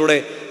വചനത്തിലൂടെ.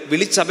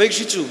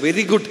 വിളിച്ചപേക്ഷിച്ചു,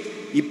 വെരി ഗുഡ്.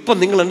 ഇപ്പം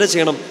നിങ്ങൾ എന്താ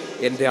ചെയ്യണം?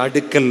 എൻ്റെ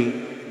അടുക്കൽ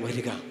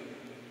വരിക.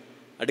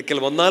 അടുക്കൽ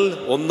വന്നാൽ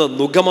ഒന്ന്,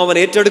 നുകം അവൻ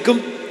ഏറ്റെടുക്കും.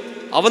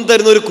 അവൻ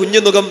തരുന്ന ഒരു കുഞ്ഞു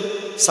നുകം,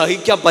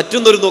 സഹിക്കാൻ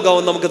പറ്റുന്നൊരു നുകം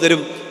അവൻ നമുക്ക്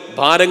തരും.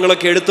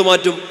 ഭാരങ്ങളൊക്കെ എടുത്തു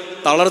മാറ്റും,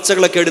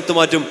 തളർച്ചകളൊക്കെ എടുത്തു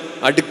മാറ്റും.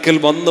 അടുക്കൽ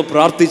വന്ന്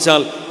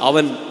പ്രാർത്ഥിച്ചാൽ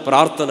അവൻ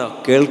പ്രാർത്ഥന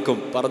കേൾക്കും.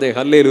 പറഞ്ഞേ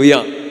ഹല്ലേലൂയ.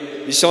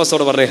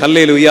 വിശ്വാസത്തോടെ പറഞ്ഞേ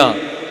ഹല്ലേലൂയ.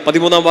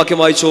 13-ാം വാക്യം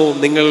വായിച്ചോ.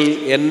 നിങ്ങൾ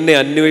എന്നെ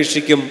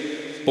അന്വേഷിക്കും,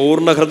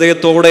 പൂർണ്ണ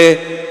ഹൃദയത്തോടെ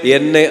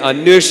എന്നെ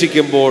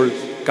അന്വേഷിക്കുമ്പോൾ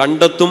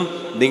കണ്ടെത്തും.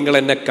 നിങ്ങൾ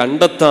എന്നെ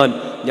കണ്ടെത്താൻ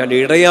ഞാൻ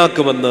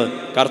ഇടയാക്കുമെന്ന്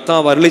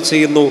കർത്താവ് അരുളി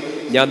ചെയ്യുന്നു.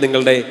 ഞാൻ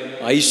നിങ്ങളുടെ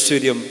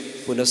ഐശ്വര്യം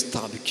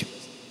പുനഃസ്ഥാപിക്കും.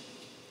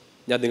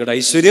 ഞാൻ നിങ്ങളുടെ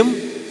ഐശ്വര്യം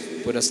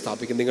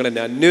പുനഃസ്ഥാപിക്കും. നിങ്ങൾ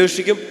എന്നെ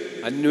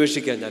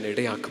അന്വേഷിക്കാൻ ഞാൻ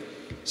ഇടയാക്കും.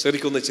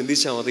 ശരിക്കും ഒന്ന്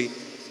ചിന്തിച്ചാൽ മതി.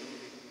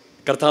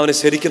 കർത്താവിനെ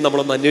ശരിക്കും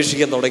നമ്മളൊന്ന്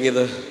അന്വേഷിക്കാൻ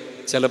തുടങ്ങിയത്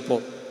ചിലപ്പോൾ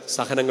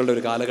സഹനങ്ങളുടെ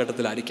ഒരു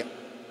കാലഘട്ടത്തിലായിരിക്കാം.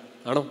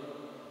 ആണോ?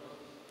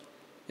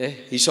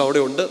 ഈശോ അവിടെ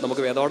ഉണ്ട്,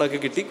 നമുക്ക് വേദപാഠമൊക്കെ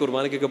കിട്ടി,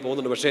 കുർബാനയ്ക്കൊക്കെ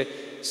പോകുന്നുണ്ട്. പക്ഷേ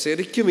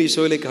ശരിക്കും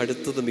ഈശോയിലേക്ക്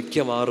അടുത്തത്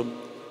മിക്കവാറും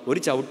ഒരു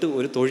ചവിട്ട്,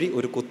 ഒരു തൊഴി,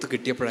 ഒരു കൊത്ത്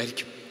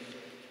കിട്ടിയപ്പോഴായിരിക്കും.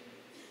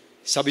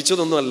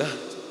 ശപിച്ചതൊന്നുമല്ല,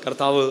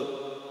 കർത്താവ്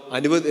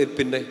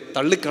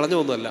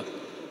തള്ളിക്കളഞ്ഞൊന്നുമല്ല.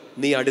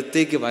 നീ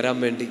അടുത്തേക്ക് വരാൻ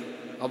വേണ്ടി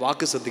ആ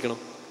വാക്ക് ശ്രദ്ധിക്കണം.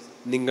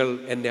 നിങ്ങൾ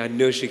എന്നെ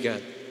അന്വേഷിക്കാൻ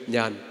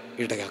ഞാൻ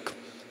ഇടയാക്കും.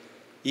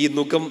 ഈ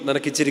നുകം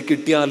നിനക്കിച്ചിരി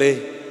കിട്ടിയാലേ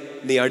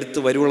നീ അടുത്ത്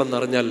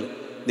വരുവളെന്നറിഞ്ഞാൽ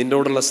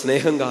നിന്നോടുള്ള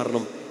സ്നേഹം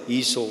കാരണം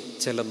ഈശോ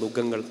ചില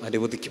നുകങ്ങൾ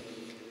അനുവദിക്കും.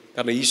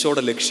 കാരണം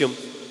ഈശോയുടെ ലക്ഷ്യം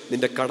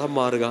നിന്റെ കടം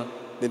മാറുക,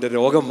 നിന്റെ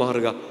രോഗം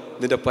മാറുക,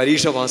 നിന്റെ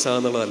പരീക്ഷ പാസ്സാകുക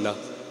എന്നുള്ളതല്ല.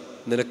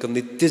 നിനക്ക്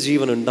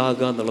നിത്യജീവൻ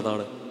ഉണ്ടാകുക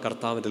എന്നുള്ളതാണ്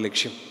കർത്താവിൻ്റെ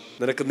ലക്ഷ്യം.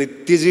 നിനക്ക്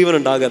നിത്യജീവൻ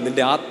ഉണ്ടാകുക,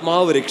 നിന്റെ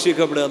ആത്മാവ്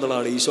രക്ഷിക്കപ്പെടുക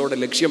എന്നുള്ളതാണ് ഈശോയുടെ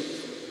ലക്ഷ്യം.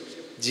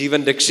 ജീവൻ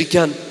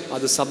രക്ഷിക്കാൻ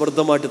അത്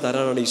സമൃദ്ധമായിട്ട്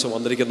തരാനാണ് ഈശോ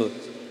വന്നിരിക്കുന്നത്.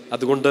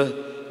 അതുകൊണ്ട്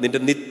നിന്റെ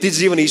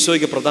നിത്യജീവൻ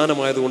ഈശോയ്ക്ക്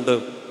പ്രധാനമായതുകൊണ്ട്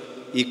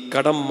ഈ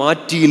കടം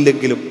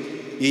മാറ്റിയില്ലെങ്കിലും,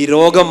 ഈ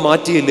രോഗം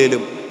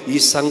മാറ്റിയില്ലെങ്കിലും, ഈ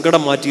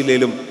സങ്കടം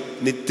മാറ്റിയില്ലെങ്കിലും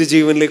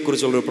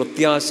നിത്യജീവനിലെക്കുറിച്ചുള്ളൊരു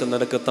പ്രത്യാശ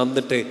നിനക്ക്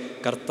തന്നിട്ടേ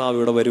കർത്താവ്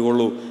ഇവിടെ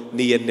വരുവുള്ളൂ.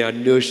 നീ എന്നെ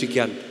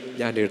അന്വേഷിക്കാൻ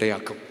ഞാൻ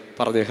ഇടയാക്കും.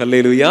 പറഞ്ഞേ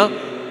ഹല്ലേലൂയ.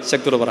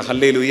 ശക്തിയോടെ പറ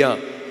ഹല്ലേലൂയ.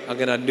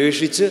 അങ്ങനെ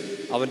അന്വേഷിച്ച്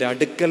അവൻ്റെ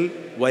അടുക്കൽ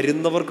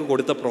വരുന്നവർക്ക്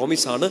കൊടുത്ത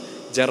പ്രോമിസാണ്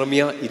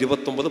ജെറമ്യ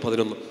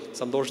 29:11.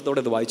 സന്തോഷത്തോടെ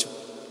ഇത് വായിച്ചു.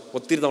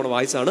 ഒത്തിരി തവണ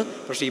വായിച്ചാണ്.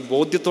 പക്ഷേ ഈ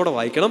ബോധ്യത്തോടെ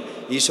വായിക്കണം.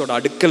 ഈശോയുടെ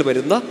അടുക്കൽ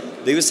വരുന്ന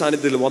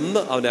ദൈവസാന്നിധ്യത്തിൽ വന്ന്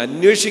അവനെ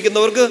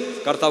അന്വേഷിക്കുന്നവർക്ക്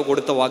കർത്താവ്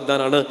കൊടുത്ത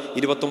വാഗ്ദാനമാണ്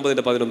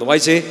 29:11.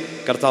 വായിച്ചേ.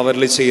 കർത്താവ്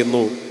അരുളി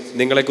ചെയ്യുന്നു,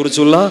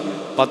 നിങ്ങളെക്കുറിച്ചുള്ള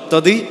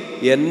പദ്ധതി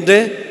എൻ്റെ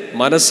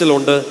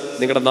മനസ്സിലുണ്ട്,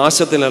 നിങ്ങളുടെ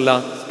നാശത്തിനല്ല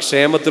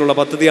ക്ഷേമത്തിലുള്ള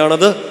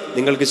പദ്ധതിയാണത്,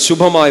 നിങ്ങൾക്ക്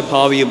ശുഭമായ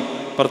ഭാവിയും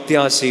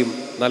പ്രത്യാശയും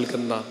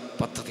നൽകുന്ന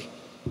പദ്ധതി.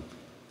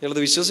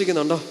 നിങ്ങളത്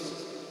വിശ്വസിക്കുന്നുണ്ടോ?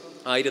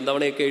 1000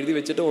 തവണയൊക്കെ എഴുതി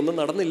വെച്ചിട്ട് ഒന്നും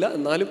നടന്നില്ല.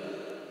 എന്നാലും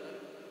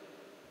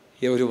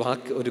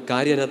ഒരു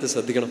കാര്യം അതിനകത്ത്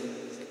ശ്രദ്ധിക്കണം.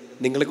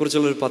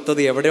 നിങ്ങളെക്കുറിച്ചുള്ളൊരു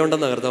പദ്ധതി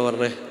എവിടെയുണ്ടെന്നാണ് കർത്താവ്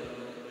പറഞ്ഞേ?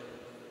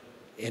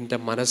 എൻ്റെ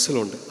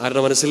മനസ്സിലുണ്ട്.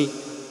 ആരുടെ മനസ്സിൽ?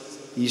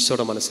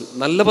 ഈശോയുടെ മനസ്സിൽ.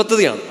 നല്ല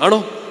പദ്ധതിയാണ്. ആണോ?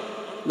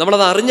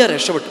 നമ്മളത് അറിഞ്ഞാൽ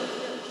രക്ഷപ്പെട്ടു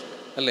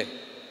അല്ലേ?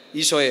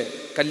 ഈശോയെ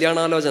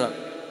കല്യാണാലോചന,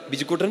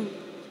 ബിജുക്കുട്ടൻ,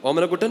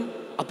 ഓമനക്കുട്ടൻ,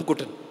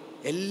 അപ്പുക്കുട്ടൻ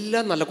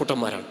എല്ലാം നല്ല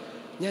കുട്ടന്മാരാണ്.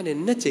 ഞാൻ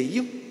എന്നെ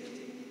ചെയ്യും?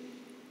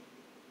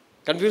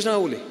 കൺഫ്യൂഷൻ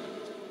ആവൂലേ?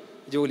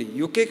 ജോലി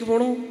UK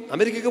പോകണോ,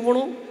 അമേരിക്കയ്ക്ക്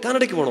പോകണോ,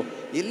 കാനഡയ്ക്ക് പോകണോ,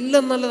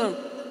 എല്ലാം നല്ലതാണ്,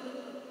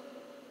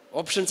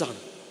 ഓപ്ഷൻസാണ്.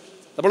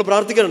 നമ്മൾ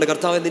പ്രാർത്ഥിക്കാറുണ്ട്,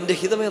 കർത്താവേ നിൻ്റെ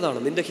ഹിതമേതാണ്,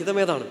 നിൻ്റെ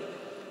ഹിതമേതാണ്.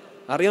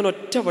 അറിയാൻ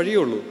ഒറ്റ വഴിയേ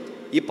ഉള്ളൂ.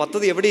 ഈ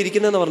പദ്ധതി എവിടെ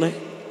ഇരിക്കുന്നതെന്ന് പറഞ്ഞേ?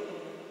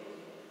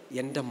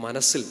 എൻ്റെ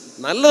മനസ്സിൽ.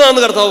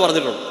 നല്ലതാണെന്ന് കർത്താവ്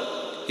പറഞ്ഞിട്ടുണ്ട്.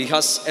 He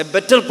has A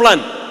better plan.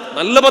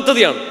 നല്ല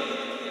പദ്ധതിയാണ്.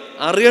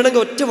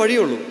 അറിയണമെങ്കിൽ ഒറ്റ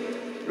വഴിയേ ഉള്ളൂ.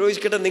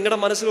 ചോദിക്കട്ടെ, നിങ്ങളുടെ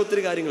മനസ്സിൽ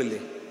ഒത്തിരി കാര്യങ്ങളില്ലേ?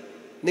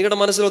 നിങ്ങളുടെ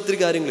മനസ്സിൽ ഒത്തിരി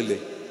കാര്യങ്ങളില്ലേ?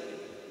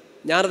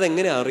 ഞാനത്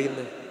എങ്ങനെയാണ്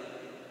അറിയുന്നത്?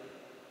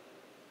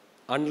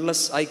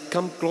 Unless I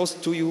come close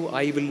to you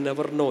I will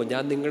never know.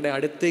 ഞാൻ നിങ്ങളുടെ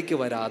അടുത്തേക്ക്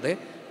വരാതെ,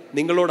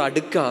 നിങ്ങളോട്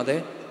അടുക്കാതെ,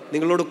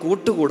 നിങ്ങളോട്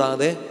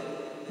കൂട്ടുകൂടാതെ,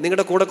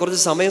 നിങ്ങളുടെ കൂടെ കുറച്ച്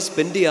സമയം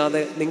സ്പെൻഡ്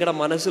ചെയ്യാതെ നിങ്ങളുടെ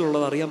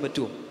മനസ്സിലുള്ളത് അറിയാൻ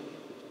പറ്റുമോ?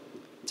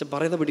 അച്ഛൻ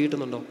പറയുന്നത്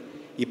പിടികിട്ടുന്നുണ്ടോ?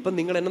 ഇപ്പം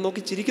നിങ്ങൾ എന്നെ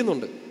നോക്കി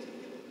ചിരിക്കുന്നുണ്ട്,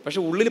 പക്ഷെ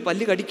ഉള്ളിൽ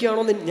പല്ല്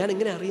കടിക്കുകയാണോ ഞാൻ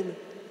എങ്ങനെ അറിയുന്നത്?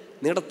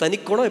 നിങ്ങളുടെ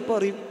തനിക്കുണോ എപ്പോൾ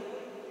അറിയും?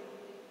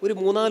 ഒരു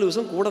 3-4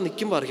 ദിവസം കൂടെ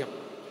നിൽക്കുമ്പോൾ അറിയാം.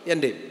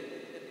 എൻ്റെ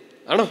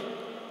ആണോ?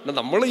 എന്നാൽ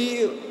നമ്മൾ ഈ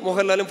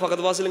മോഹൻലാലും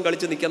ഫഹദ് ഫാസിലും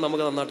കളിച്ച് നിൽക്കാൻ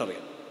നമുക്ക്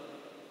നന്നായിട്ടറിയാം.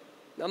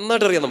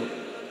 നമുക്ക്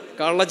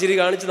കള്ളച്ചിരി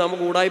കാണിച്ച്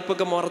നമുക്ക്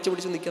ഉടായ്പൊക്കെ മറച്ചു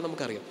പിടിച്ച് നിൽക്കാൻ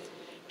നമുക്കറിയാം.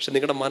 പക്ഷെ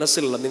നിങ്ങളുടെ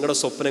മനസ്സിലുള്ള നിങ്ങളുടെ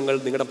സ്വപ്നങ്ങൾ,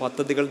 നിങ്ങളുടെ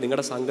പദ്ധതികൾ,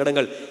 നിങ്ങളുടെ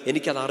സങ്കടങ്ങൾ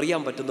എനിക്കത്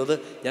അറിയാൻ പറ്റുന്നത്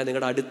ഞാൻ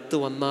നിങ്ങളുടെ അടുത്ത്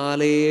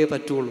വന്നാലേ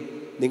പറ്റുള്ളൂ.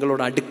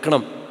 നിങ്ങളോട്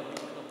അടുക്കണം.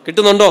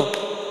 കിട്ടുന്നുണ്ടോ?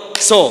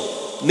 സോ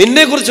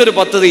നിന്നെക്കുറിച്ചൊരു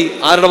പദ്ധതി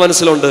ആരുടെ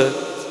മനസ്സിലുണ്ട്?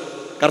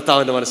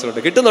 കർത്താവിൻ്റെ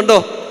മനസ്സിലുണ്ട്. കിട്ടുന്നുണ്ടോ?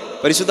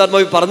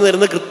 പരിശുദ്ധാത്മാവ് പറഞ്ഞു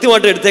തരുന്നത്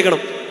കൃത്യമായിട്ട്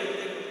എടുത്തേക്കണം.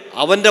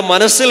 അവൻ്റെ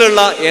മനസ്സിലുള്ള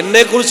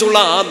എന്നെക്കുറിച്ചുള്ള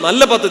ആ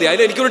നല്ല പദ്ധതി,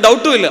 അതിൽ എനിക്കൊരു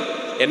ഡൗട്ടും ഇല്ല.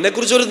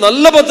 എന്നെക്കുറിച്ചൊരു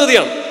നല്ല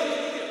പദ്ധതിയാണ്.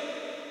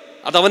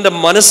 അതവൻ്റെ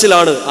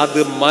മനസ്സിലാണ്. അത്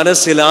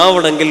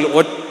മനസ്സിലാവണമെങ്കിൽ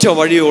ഒറ്റ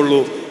വഴിയേ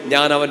ഉള്ളൂ.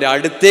 ഞാൻ അവൻ്റെ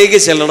അടുത്തേക്ക്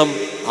ചെല്ലണം,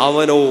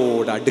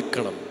 അവനോട്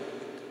അടുക്കണം.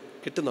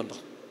 കിട്ടുന്നുണ്ടോ?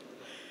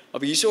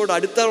 അപ്പോൾ ഈശോയോട്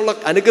അടുത്തുള്ള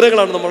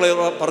അനുഗ്രഹങ്ങളാണ് നമ്മൾ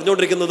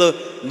പറഞ്ഞുകൊണ്ടിരിക്കുന്നത്.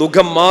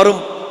 മുഖം മാറും,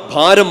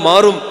 ഭാരം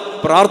മാറും,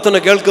 പ്രാർത്ഥന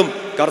കേൾക്കും.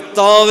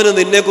 കർത്താവിന്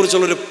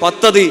നിന്നെക്കുറിച്ചുള്ളൊരു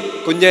പദ്ധതി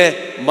കുഞ്ഞെ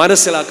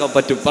മനസ്സിലാക്കാൻ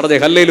പറ്റും. പറഞ്ഞേ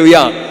ഹല്ലേലൂയ.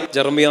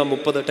 ജെറമ്യ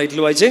 30 ടൈറ്റിൽ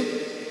വായിച്ചേ.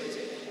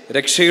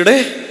 രക്ഷയുടെ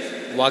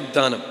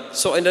വാഗ്ദാനം.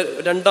 സോ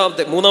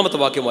അതിൻ്റെ മൂന്നാമത്തെ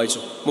വാക്യം വായിച്ചു.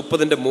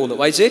 30:3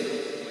 വായിച്ചേ.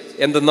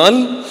 എന്തെന്നാൽ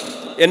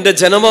എൻ്റെ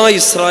ജനമായ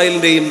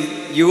ഇസ്രായേലിൻ്റെയും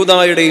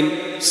യൂദായുടെയും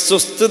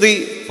സുസ്ഥിതി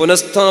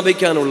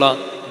പുനഃസ്ഥാപിക്കാനുള്ള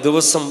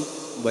ദിവസം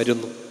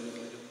വരുന്നു.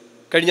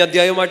 കഴിഞ്ഞ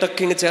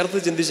അധ്യായവുമായിട്ടൊക്കെ ഇങ്ങ് ചേർത്ത്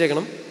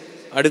ചിന്തിച്ചേക്കണം.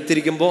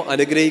 അടുത്തിരിക്കുമ്പോൾ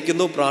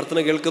അനുഗ്രഹിക്കുന്നു, പ്രാർത്ഥന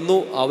കേൾക്കുന്നു,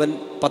 അവൻ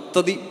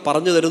പദ്ധതി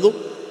പറഞ്ഞു തരുന്നു.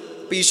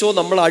 അപ്പോൾ ഈശോ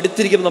നമ്മൾ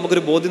അടുത്തിരിക്കുമ്പോൾ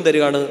നമുക്കൊരു ബോധ്യം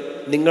തരികയാണ്,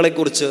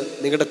 നിങ്ങളെക്കുറിച്ച്,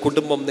 നിങ്ങളുടെ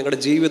കുടുംബം, നിങ്ങളുടെ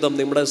ജീവിതം,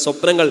 നിങ്ങളുടെ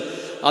സ്വപ്നങ്ങൾ,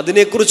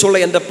 അതിനെക്കുറിച്ചുള്ള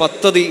എൻ്റെ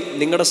പദ്ധതി,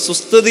 നിങ്ങളുടെ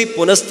സുസ്ഥിതി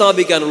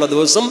പുനഃസ്ഥാപിക്കാനുള്ള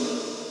ദിവസം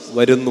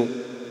വരുന്നു.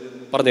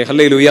 പറഞ്ഞേ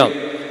ഹല്ലേലൂയ.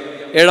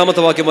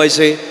 7-ാമത്തെ വാക്യം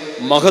വായിച്ചേ.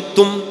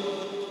 മഹത്വം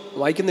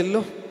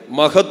വായിക്കുന്നില്ലല്ലോ.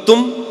 മഹത്വം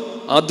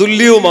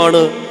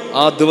അതുല്യവുമാണ്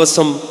ആ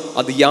ദിവസം,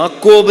 അത്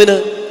യാക്കോബിന്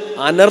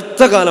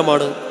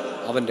അനർത്ഥകാലമാണ്,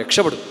 അവൻ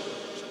രക്ഷപ്പെടും.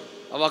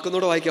 ആ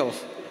വാക്കൊന്നുകൂടെ വായിക്കാമോ?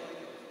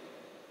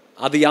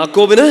 അത്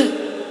യാക്കോബിന്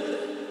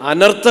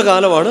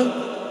അനർത്ഥകാലമാണ്,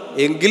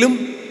 എങ്കിലും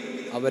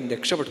അവൻ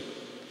രക്ഷപ്പെടും.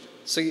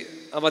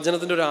 ആ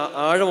വചനത്തിൻ്റെ ഒരു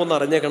ആഴം ഒന്ന്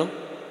അറിഞ്ഞേക്കണം.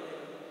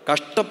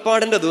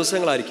 കഷ്ടപ്പാടിൻ്റെ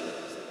ദിവസങ്ങളായിരിക്കും,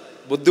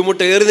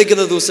 ബുദ്ധിമുട്ടേറി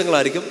നിൽക്കുന്ന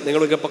ദിവസങ്ങളായിരിക്കും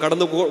നിങ്ങളൊക്കെ ഇപ്പോൾ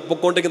കടന്നു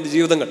പൊയ്ക്കൊണ്ടിരിക്കുന്ന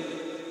ജീവിതങ്ങൾ.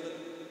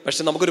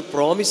 പക്ഷെ നമുക്കൊരു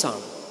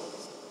പ്രോമിസാണ്,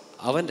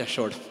 അവൻ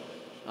രക്ഷപ്പെടും.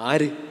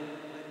 ആര്?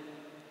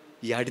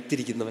 ഈ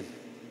അടുത്തിരിക്കുന്നവൻ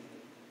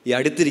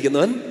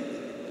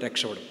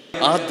രക്ഷപ്പെടും.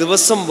 ആ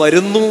ദിവസം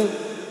വരുന്നു.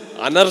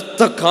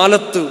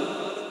 അനർത്ഥകാലത്ത്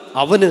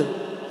അവന്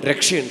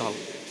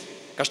രക്ഷയുണ്ടാവും.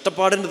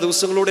 കഷ്ടപ്പാടിൻ്റെ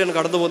ദിവസങ്ങളിലൂടെയാണ്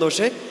കടന്നു പോകുന്നത്,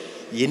 പക്ഷേ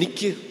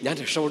ഞാൻ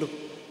രക്ഷപ്പെടും.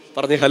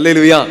 പറഞ്ഞേ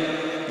ഹല്ലേലൂയ.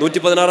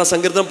 116-ാം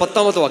സങ്കീർത്തനം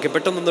 10-ാമത്തെ വാക്യം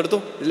പെട്ടെന്ന് എടുത്തു,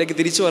 ഇതിലേക്ക്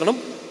തിരിച്ചു വരണം.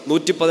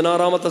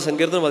 116-ാമത്തെ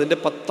സങ്കീർത്തനം അതിൻ്റെ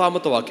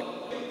 10-ാമത്തെ വാക്യം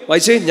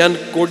വായിച്ചേ. ഞാൻ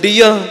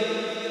കൊടിയ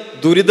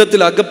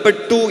ദുരിതത്തിൽ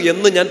അകപ്പെട്ടു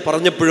എന്ന് ഞാൻ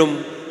പറഞ്ഞപ്പോഴും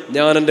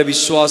ഞാൻ എൻ്റെ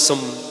വിശ്വാസം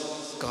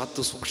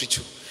കാത്തു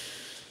സൂക്ഷിച്ചു.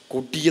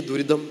 കൊടിയ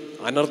ദുരിതം,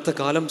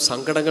 അനർത്ഥകാലം,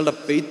 സങ്കടങ്ങളുടെ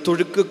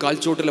പെയ്ത്തൊഴുക്ക്,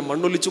 കാൽച്ചോട്ടിലെ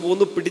മണ്ണൊലിച്ചു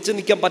പോകുന്നു, പിടിച്ചു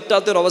നിൽക്കാൻ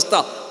പറ്റാത്തൊരവസ്ഥ,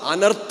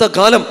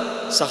 അനർത്ഥകാലം.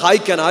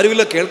 സഹായിക്കാൻ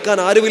ആരുമില്ല, കേൾക്കാൻ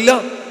ആരുമില്ല,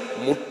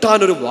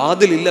 മുട്ടാനൊരു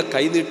വാതിലില്ല,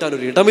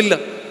 കൈനീട്ടാനൊരു ഇടമില്ല,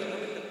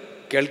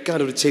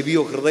 കേൾക്കാനൊരു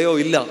ചെവിയോ ഹൃദയമോ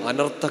ഇല്ല.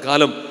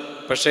 അനർത്ഥകാലം.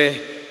 പക്ഷേ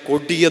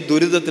കൊടിയ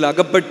ദുരിതത്തിൽ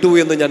അകപ്പെട്ടു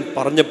എന്ന് ഞാൻ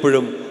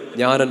പറഞ്ഞപ്പോഴും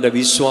ഞാൻ എൻ്റെ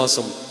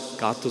വിശ്വാസം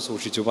കാത്തു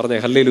സൂക്ഷിച്ചു. പറഞ്ഞേ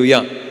ഹല്ലേലൂയ.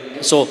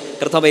 സോ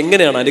കർത്താവ്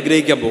എങ്ങനെയാണ്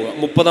അനുഗ്രഹിക്കാൻ പോവുക?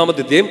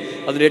 30-ാമത്തെ അധ്യായം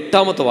അതിൻ്റെ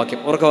 8-ാമത്തെ വാക്യം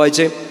ഉറക്കെ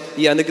വായിച്ചേ.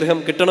 ഈ അനുഗ്രഹം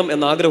കിട്ടണം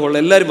എന്ന ആഗ്രഹമുള്ള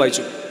എല്ലാവരും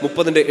വായിച്ചു.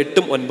 30-ന്റെ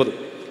 8ഉം 9.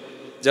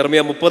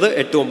 Jeremiah 30,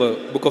 8, 9.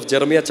 Book of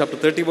Jeremiah chapter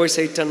 30 verse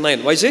 8 and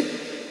 9 വായിച്ചേ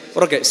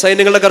ഉറക്കെ.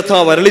 സൈന്യങ്ങളുടെ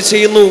കർത്താവ് അരുളി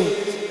ചെയ്യുന്നു,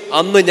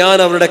 അന്ന് ഞാൻ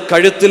അവരുടെ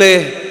കഴുത്തിലെ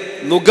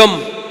നുകം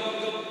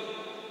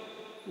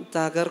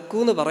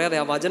തകർക്കൂന്ന് പറയാതെ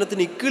ആ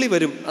വചനത്തിന് ഇക്കിളി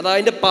വരും.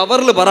 അതിന്റെ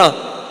പവറിൽ പറ,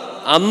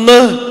 അന്ന്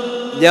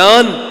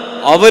ഞാൻ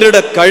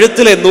അവരുടെ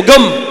കഴുത്തിലെ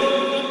നുകം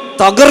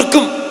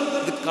തകർക്കും.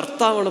 ഇത്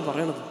കർത്താവാണ്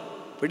പറയണത്.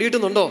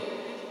 പിടിയിട്ടുന്നുണ്ടോ?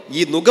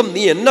 ഈ നുകം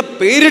നീ എന്നെ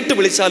പേരിട്ട്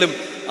വിളിച്ചാലും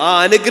ആ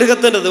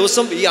അനുഗ്രഹത്തിന്റെ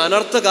ദിവസം, ഈ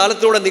അനർത്ഥ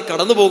കാലത്തിലൂടെ നീ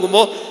കടന്നു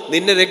പോകുമ്പോൾ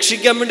നിന്നെ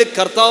രക്ഷിക്കാൻ വേണ്ടി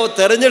കർത്താവ്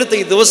തെരഞ്ഞെടുത്ത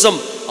ഈ ദിവസം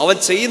അവൻ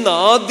ചെയ്യുന്ന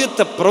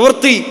ആദ്യത്തെ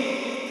പ്രവൃത്തി,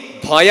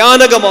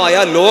 ഭയാനകമായ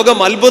ലോകം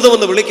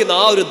അത്ഭുതമെന്ന് വിളിക്കുന്ന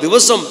ആ ഒരു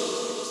ദിവസം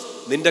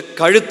നിന്റെ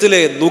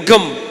കഴുത്തിലെ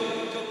നുകം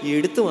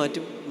എടുത്തു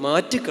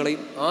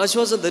മാറ്റിക്കളയും,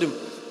 ആശ്വാസം തരും.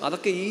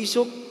 അതൊക്കെ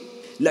ഈശോ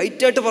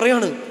ലൈറ്റായിട്ട്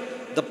പറയാണ്.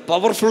 The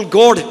powerful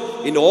God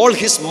in all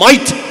his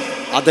might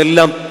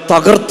അതെല്ലാം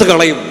തകർത്ത്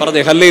കളയും.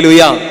 പറഞ്ഞേ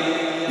ഹല്ലേലൂയ.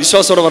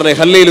 വിശ്വാസത്തോടെ പറഞ്ഞേ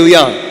ഹല്ലേലൂയ.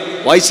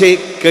 വായിച്ചേ,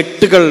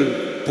 കെട്ടുകൾ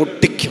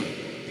പൊട്ടിക്കും.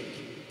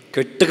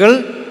 കെട്ടുകൾ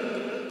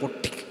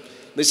പൊട്ടിക്കും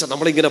എന്ന് വെച്ചാൽ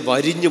നമ്മളിങ്ങനെ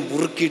വരിഞ്ഞ്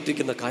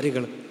മുറുക്കിയിട്ടിരിക്കുന്ന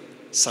കാര്യങ്ങൾ,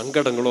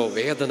 സങ്കടങ്ങളോ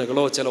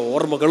വേദനകളോ ചില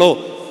ഓർമ്മകളോ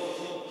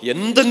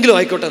എന്തെങ്കിലും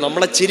ആയിക്കോട്ടെ,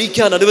 നമ്മളെ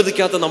ചിരിക്കാൻ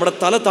അനുവദിക്കാത്ത, നമ്മുടെ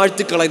തല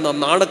താഴ്ത്തിക്കളയുന്ന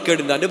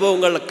നാണക്കേടിൻ്റെ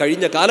അനുഭവങ്ങൾ,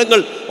 കഴിഞ്ഞ കാലങ്ങൾ,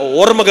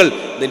 ഓർമ്മകൾ,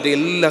 നിന്റെ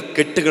എല്ലാ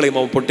കെട്ടുകളെയും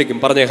അവൻ പൊട്ടിക്കും.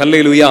 പറഞ്ഞേ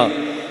ഹല്ലേലൂയ.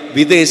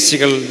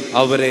 വിദേശികൾ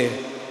അവരെ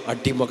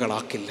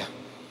അടിമകളാക്കില്ല.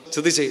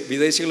 ശ്രദ്ധിച്ചേ,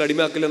 വിദേശികൾ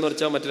അടിമയാക്കില്ല എന്ന്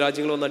വെച്ചാൽ മറ്റു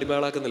രാജ്യങ്ങളൊന്നും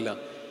അടിമകളാക്കുന്നില്ല.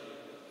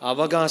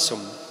 അവകാശം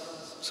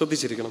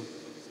ശ്രദ്ധിച്ചിരിക്കണം.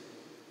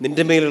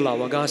 നിന്റെ മേലുള്ള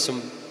അവകാശം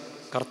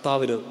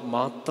കർത്താവിന്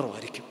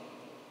മാത്രമായിരിക്കും.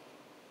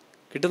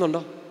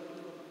 കിട്ടുന്നുണ്ടോ?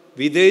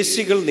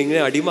 വിദേശികൾ നിന്നെ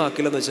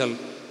അടിമയാക്കില്ലെന്ന് വെച്ചാൽ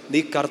നീ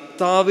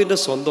കർത്താവിൻ്റെ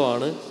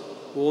സ്വന്തമാണ്,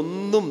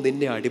 ഒന്നും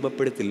നിന്നെ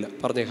അടിമപ്പെടുത്തില്ല.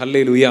 പറഞ്ഞേ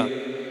ഹല്ലേലൂയ.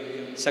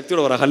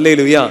 ശക്തിയോടെ പറ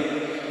ഹല്ലേലൂയ.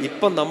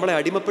 ഇപ്പം നമ്മളെ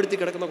അടിമപ്പെടുത്തി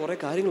കിടക്കുന്ന കുറേ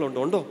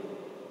കാര്യങ്ങളുണ്ടോ?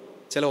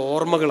 ചില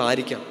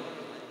ഓർമ്മകളായിരിക്കാം,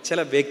 ചില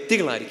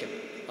വ്യക്തികളായിരിക്കാം,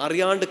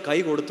 അറിയാണ്ട് കൈ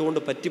കൊടുത്തുകൊണ്ട്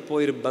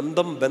പറ്റിപ്പോയൊരു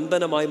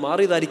ബന്ധനമായി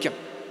മാറിയതായിരിക്കാം.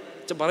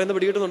 പറയുന്നത്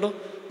പിടികിട്ടുന്നുണ്ടോ?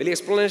 വലിയ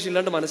എക്സ്പ്ലനേഷൻ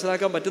ഇല്ലാണ്ട്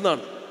മനസ്സിലാക്കാൻ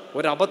പറ്റുന്നതാണ്.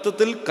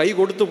 ഒരബദ്ധത്തിൽ കൈ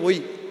കൊടുത്തു പോയി,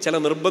 ചില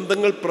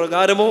നിർബന്ധങ്ങൾ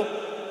പ്രകാരമോ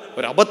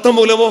ഒരബദ്ധം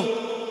മൂലമോ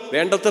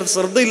വേണ്ടത്ര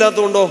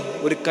ശ്രദ്ധയില്ലാത്തതുകൊണ്ടോ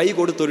ഒരു കൈ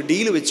കൊടുത്ത് ഒരു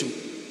ഡീല് വെച്ചു,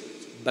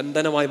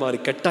 ബന്ധനമായി മാറി,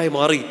 കെട്ടായി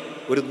മാറി,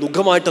 ഒരു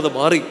നുഖമായിട്ടത്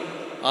മാറി.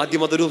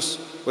 ആദ്യം അതൊരു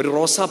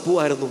റോസാപ്പൂ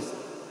ആയിരുന്നു,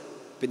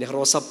 പിന്നെ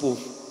റോസാപ്പൂ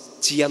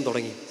ചെയ്യാൻ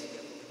തുടങ്ങി,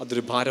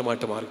 അതൊരു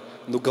ഭാരമായിട്ട് മാറി,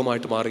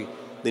 നുഖമായിട്ട് മാറി.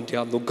 നിന്റെ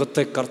ആ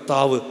നുഖത്തെ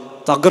കർത്താവ്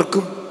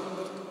തകർക്കും.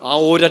 ആ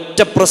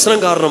ഒരൊറ്റ പ്രശ്നം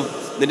കാരണം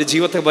നിന്റെ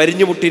ജീവിതത്തെ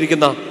വരിഞ്ഞു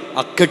മുട്ടിയിരിക്കുന്ന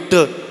ആ കെട്ട്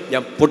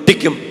ഞാൻ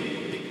പൊട്ടിക്കും.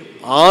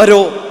 ആരോ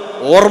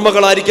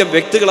ഓർമ്മകളായിരിക്കാം,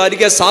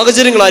 വ്യക്തികളായിരിക്കാം,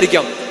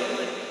 സാഹചര്യങ്ങളായിരിക്കാം,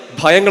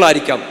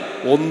 ഭയങ്ങളായിരിക്കാം,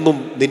 ഒന്നും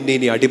നിന്നെ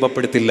ഇനി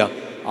അടിമപ്പെടുത്തില്ല.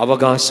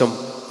 അവകാശം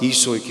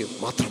ഈശോയ്ക്ക്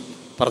മാത്രം.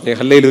 പറഞ്ഞേ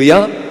ഹല്ലേലൂയ.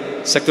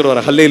 ശക്തി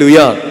പറ ഹല്ലേലൂയ.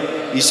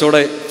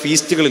 ഈശോയുടെ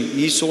ഫീസ്റ്റുകളിൽ,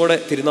 ഈശോയുടെ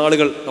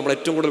തിരുനാളുകൾ, നമ്മൾ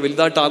ഏറ്റവും കൂടുതൽ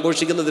വലുതായിട്ട്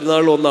ആഘോഷിക്കുന്ന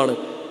തിരുനാളുകൾ ഒന്നാണ്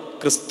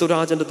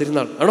ക്രിസ്തുരാജന്റെ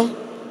തിരുനാൾ. ആണോ?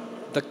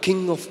 ദ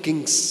കിങ് ഓഫ്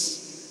കിങ്സ്,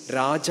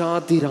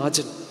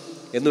 രാജാതിരാജൻ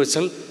എന്ന്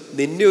വെച്ചാൽ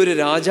നിന്നെ ഒരു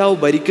രാജാവ്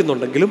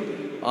ഭരിക്കുന്നുണ്ടെങ്കിലും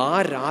ആ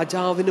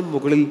രാജാവിന്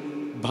മുകളിൽ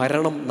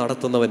ഭരണം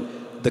നടത്തുന്നവൻ,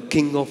 ദ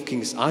കിങ് ഓഫ്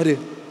കിങ്സ്. ആര്?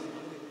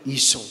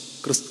 ഈശോ,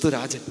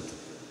 ക്രിസ്തുരാജൻ.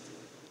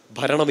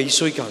 ഭരണം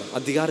ഈശോയ്ക്കാണ്,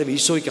 അധികാരം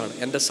ഈശോയ്ക്കാണ്.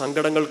 എൻ്റെ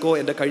സങ്കടങ്ങൾക്കോ,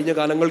 എൻ്റെ കഴിഞ്ഞ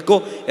കാലങ്ങൾക്കോ,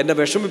 എന്നെ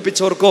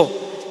വിഷമിപ്പിച്ചവർക്കോ,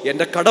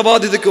 എൻ്റെ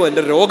കടബാധ്യതയ്ക്കോ,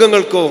 എൻ്റെ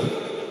രോഗങ്ങൾക്കോ,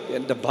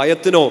 എൻ്റെ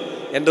ഭയത്തിനോ,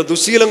 എൻ്റെ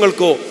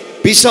ദുശീലങ്ങൾക്കോ,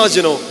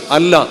 പിശാചിനോ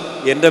അല്ല.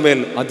 എൻ്റെ മേൽ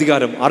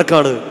അധികാരം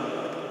ആർക്കാണ്?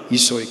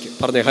 ഈശോയ്ക്ക്.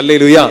 പറഞ്ഞേ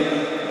ഹല്ലേലൂയ.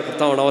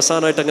 കർത്താവാണ്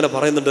അവസാനമായിട്ട് അങ്ങനെ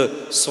പറയുന്നുണ്ട്,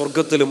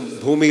 സ്വർഗത്തിലും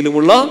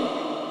ഭൂമിയിലുമുള്ള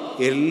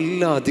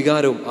എല്ലാ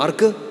അധികാരവും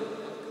ആർക്ക്?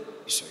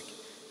 ഈശോയ്ക്ക്.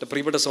 എൻ്റെ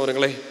പ്രിയപ്പെട്ട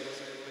സഹോദരങ്ങളെ,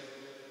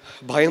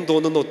 ഭയം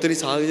തോന്നുന്ന ഒത്തിരി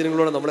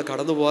സാഹചര്യങ്ങളോടെ നമ്മൾ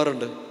കടന്നു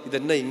പോകാറുണ്ട്.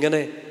 ഇതെന്നെ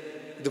ഇങ്ങനെ,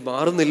 ഇത്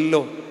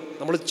മാറുന്നില്ലല്ലോ.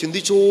 നമ്മൾ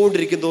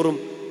ചിന്തിച്ചുകൊണ്ടിരിക്കും തോറും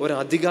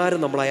ഒരധികാരം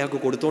നമ്മൾ അയാൾക്ക്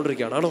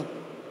കൊടുത്തുകൊണ്ടിരിക്കുകയാണോ?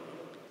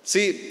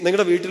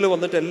 നിങ്ങളുടെ വീട്ടിൽ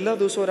വന്നിട്ട് എല്ലാ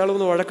ദിവസവും ഒരാൾ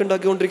ഒന്ന്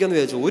വഴക്കുണ്ടാക്കിക്കൊണ്ടിരിക്കുകയെന്ന്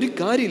വിചാരിച്ചു. ഒരു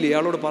കാര്യമില്ല,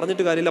 ഇയാളോട്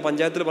പറഞ്ഞിട്ട് കാര്യമില്ല.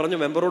 പഞ്ചായത്തിൽ പറഞ്ഞു,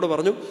 മെമ്പറോട്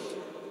പറഞ്ഞു,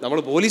 നമ്മൾ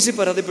പോലീസിൽ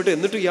പരാതിപ്പെട്ടു,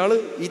 എന്നിട്ട് ഇയാൾ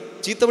ഈ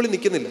ചീത്തവിളി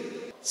നിൽക്കുന്നില്ല.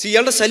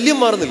 ഇയാളുടെ ശല്യം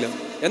മാറുന്നില്ല.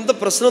 എന്താ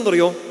പ്രശ്നം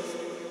എന്നറിയോ?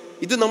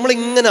 ഇത്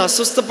നമ്മളിങ്ങനെ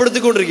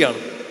അസ്വസ്ഥപ്പെടുത്തിക്കൊണ്ടിരിക്കുകയാണ്.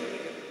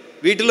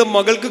 വീട്ടിലെ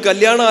മകൾക്ക്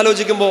കല്യാണം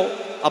ആലോചിക്കുമ്പോൾ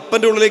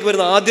അപ്പൻ്റെ ഉള്ളിലേക്ക്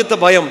വരുന്ന ആദ്യത്തെ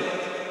ഭയം,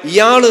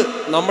 ഇയാള്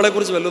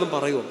നമ്മളെക്കുറിച്ച് വല്ലതും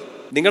പറയുമോ?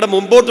 നിങ്ങളുടെ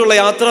മുമ്പോട്ടുള്ള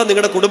യാത്ര,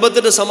 നിങ്ങളുടെ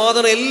കുടുംബത്തിന്റെ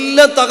സമാധാനം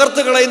എല്ലാം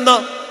തകർത്ത് കളയുന്ന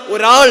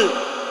ഒരാൾ,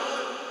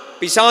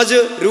 പിശാച്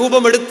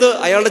രൂപമെടുത്ത്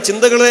അയാളുടെ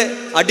ചിന്തകളെ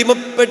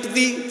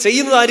അടിമപ്പെടുത്തി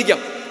ചെയ്യുന്നതായിരിക്കാം.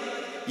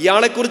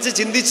 ഇയാളെക്കുറിച്ച്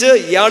ചിന്തിച്ച്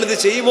ഇയാളിത്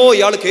ചെയ്യുമോ,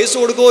 ഇയാൾ കേസ്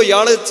കൊടുക്കുമോ,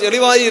 ഇയാൾ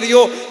ചെളിവാരി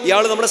എറിയോ,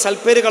 ഇയാൾ നമ്മുടെ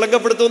സൽപ്പേര്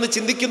കളങ്കപ്പെടുത്തുമെന്ന്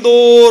ചിന്തിക്കും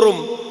തോറും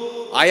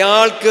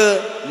അയാൾക്ക്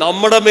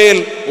നമ്മുടെ മേൽ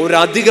ഒരു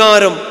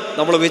അധികാരം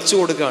നമ്മൾ വെച്ചു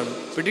കൊടുക്കുകയാണ്.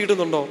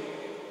 പിടികിട്ടുന്നുണ്ടോ?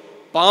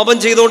 പാപം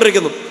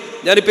ചെയ്തുകൊണ്ടിരിക്കുന്നു.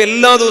 ഞാനിപ്പോൾ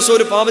എല്ലാ ദിവസവും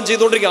ഒരു പാപം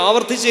ചെയ്തുകൊണ്ടിരിക്കുക,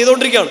 ആവർത്തിച്ച്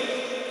ചെയ്തുകൊണ്ടിരിക്കുകയാണ്.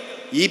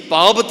 ഈ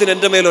പാപത്തിന്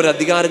എൻ്റെ മേലൊരു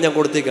അധികാരം ഞാൻ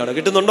കൊടുത്തേക്കാണ്.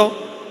 കിട്ടുന്നുണ്ടോ?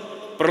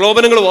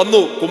 പ്രലോഭനങ്ങൾ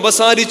വന്നു,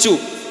 കുമ്പസാരിച്ചു,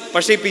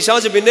 പക്ഷേ ഈ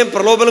പിശാച് പിന്നെയും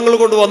പ്രലോഭനങ്ങൾ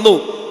കൊണ്ട് വന്നു.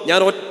 ഞാൻ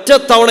ഒറ്റ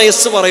തവണ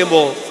യെസ്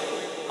പറയുമ്പോൾ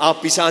ആ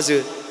പിശാച്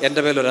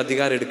എൻ്റെ മേലൊരു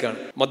അധികാരം എടുക്കുകയാണ്.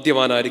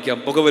 മദ്യപാനായിരിക്കാം,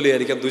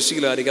 പുകവലിയായിരിക്കാം,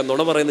 ദുശീലമായിരിക്കാം,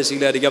 നുണ പറയുന്ന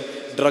ശീലമായിരിക്കാം,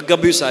 ഡ്രഗ്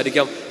അബ്യൂസ്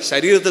ആയിരിക്കാം,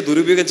 ശരീരത്തെ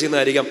ദുരുപയോഗം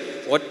ചെയ്യുന്നതായിരിക്കാം.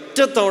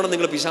 ഒറ്റത്തവണ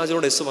നിങ്ങൾ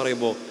പിശാചിനോട് എസ്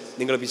പറയുമ്പോൾ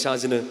നിങ്ങൾ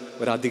പിശാചിന്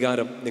ഒരു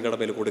അധികാരം നിങ്ങളുടെ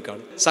മേൽ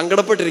കൊടുക്കുകയാണ്.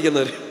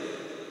 സങ്കടപ്പെട്ടിരിക്കുന്നവർ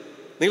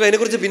നിങ്ങൾ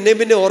അതിനെക്കുറിച്ച്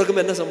പിന്നെയും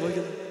ഓർക്കുമ്പോൾ എന്നാ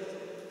സംഭവിക്കുന്നത്?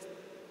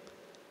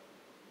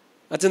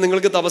 അച്ഛൻ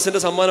നിങ്ങൾക്ക് തപസ്സിൻ്റെ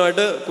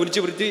സമ്മാനമായിട്ട് കുരിച്ചു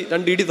പിടിച്ച്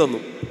 2 ഇടി തന്നു.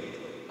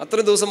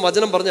 അത്രയും ദിവസം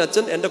വചനം പറഞ്ഞ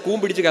അച്ഛൻ എൻ്റെ കൂം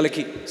പിടിച്ച്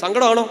കലക്കി.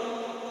 സങ്കടമാണോ?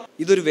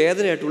 ഇതൊരു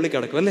വേദനയായിട്ട് ഉള്ളിൽ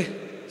കിടക്കും അല്ലേ?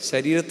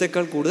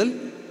 ശരീരത്തെക്കാൾ കൂടുതൽ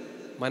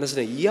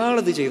മനസ്സിനെ.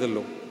 ഇയാളിത്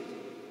ചെയ്തല്ലോ,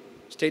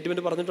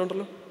 സ്റ്റേറ്റ്മെൻറ്റ്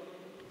പറഞ്ഞിട്ടുണ്ടല്ലോ,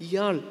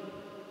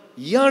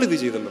 ഇയാളിത്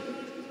ചെയ്തല്ലോ.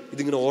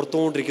 ഇതിങ്ങനെ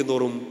ഓർത്തുകൊണ്ടിരിക്കും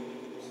തോറും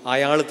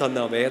അയാൾ തന്ന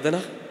വേദന,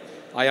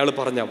 അയാൾ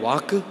പറഞ്ഞ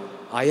വാക്ക്,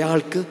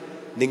 അയാൾക്ക്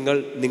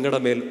നിങ്ങളുടെ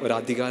മേൽ ഒരു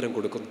അധികാരം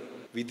കൊടുക്കുന്നു.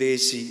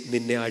 വിദേശി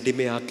നിന്നെ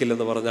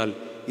അടിമയാക്കില്ലെന്ന് പറഞ്ഞാൽ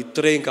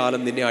ഇത്രയും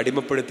കാലം നിന്നെ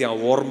അടിമപ്പെടുത്തിയ ആ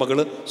ഓർമ്മകൾ,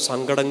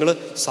 സങ്കടങ്ങൾ,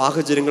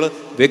 സാഹചര്യങ്ങൾ,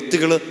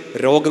 വ്യക്തികൾ,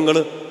 രോഗങ്ങൾ,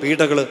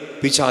 പീഡകൾ,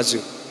 പിശാച്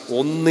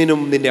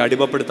ഒന്നിനും നിന്നെ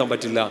അടിമപ്പെടുത്താൻ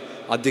പറ്റില്ല.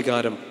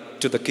 അധികാരം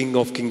to the king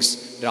of Kings,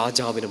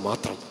 രാജാവിന്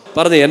മാത്രം.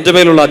 പറഞ്ഞ എൻ്റെ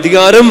മേലുള്ള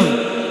അധികാരം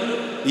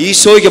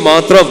ഈശോയ്ക്ക്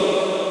മാത്രം.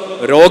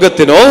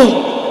 രോഗത്തിനോ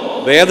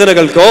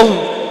വേദനകൾക്കോ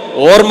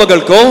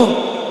ഓർമ്മകൾക്കോ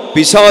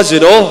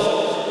പിശാചിനോ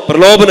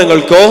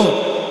പ്രലോഭനങ്ങൾക്കോ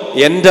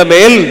എൻ്റെ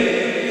മേൽ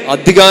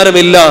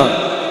അധികാരമില്ല.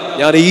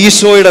 ഞാൻ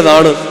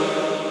ഈശോയുടേതാണ്,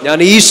 ഞാൻ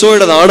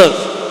ഈശോയുടേതാണ്.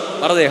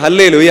 പറഞ്ഞേ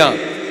ഹല്ലേലൂയ.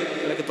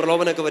 എനിക്ക്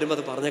പ്രലോഭനമൊക്കെ വരുമ്പോൾ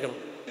അത് പറഞ്ഞേക്കണം.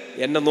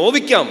 എന്നെ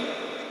നോവിക്കാം,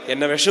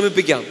 എന്നെ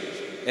വിഷമിപ്പിക്കാം,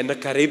 എന്നെ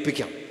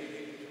കരയിപ്പിക്കാം,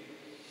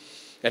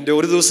 എൻ്റെ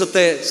ഒരു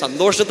ദിവസത്തെ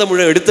സന്തോഷത്തെ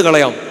മുഴുവൻ എടുത്തു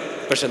കളയാം.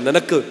 പക്ഷെ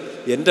നിനക്ക്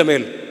എൻ്റെ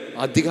മേൽ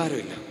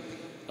അധികാരമില്ല.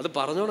 അത്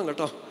പറഞ്ഞോണം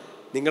കേട്ടോ.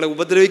 നിങ്ങളെ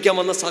ഉപദ്രവിക്കാൻ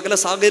വന്ന സകല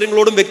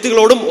സാഹചര്യങ്ങളോടും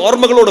വ്യക്തികളോടും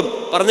ഓർമ്മകളോടും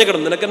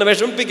പറഞ്ഞേക്കണം, നിനക്ക് എന്നെ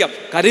വിഷമിപ്പിക്കാം,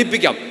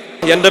 കരയിപ്പിക്കാം.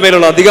 എൻ്റെ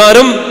മേലുള്ള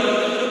അധികാരം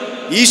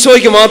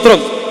ഈശോയ്ക്ക് മാത്രം.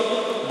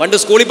 പണ്ട്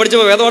സ്കൂളിൽ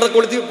പഠിച്ചപ്പോൾ വേദപാഠ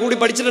കൂടി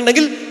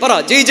പഠിച്ചിട്ടുണ്ടെങ്കിൽ പറ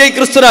ജയ് ജയ്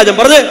ക്രിസ്തുരാജൻ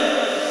പറഞ്ഞ്.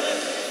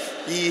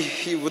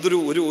 ഇതൊരു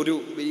ഒരു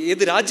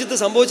ഏത് രാജ്യത്ത്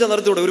സംഭവിച്ച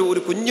നടത്തിയൂടെ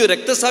ഒരു കുഞ്ഞു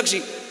രക്തസാക്ഷി,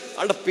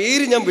 ആളുടെ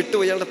പേര് ഞാൻ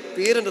വിട്ടുപോയി. അയാളുടെ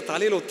പേര് എൻ്റെ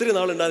തലയിൽ ഒത്തിരി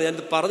നാളുണ്ടായിരുന്നു.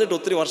 ഞാൻ പറഞ്ഞിട്ട്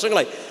ഒത്തിരി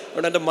വർഷങ്ങളായി.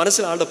 അതുകൊണ്ട് എൻ്റെ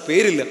മനസ്സിൽ ആളുടെ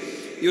പേരില്ല.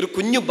 ഈ ഒരു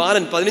കുഞ്ഞു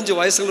ബാലൻ, 15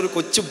 വയസ്സുള്ള ഒരു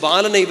കൊച്ചു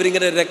ബാലനെ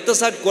ഇവരിങ്ങനെ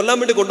രക്തസാക്ഷി കൊല്ലാൻ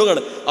വേണ്ടി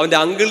കൊണ്ടുപോകാണ്. അവൻ്റെ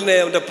അങ്കിളിനെ,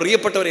 അവൻ്റെ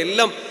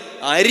പ്രിയപ്പെട്ടവരെല്ലാം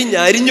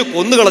അരിഞ്ഞു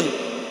കൊന്നുകളഞ്ഞു.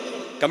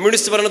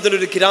 കമ്മ്യൂണിസ്റ്റ് ഭരണത്തിൻ്റെ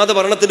ഒരു കിരാത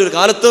ഭരണത്തിൻ്റെ ഒരു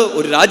കാലത്ത്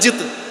ഒരു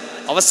രാജ്യത്ത്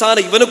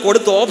അവസാനം ഇവന്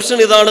കൊടുത്ത ഓപ്ഷൻ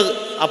ഇതാണ്: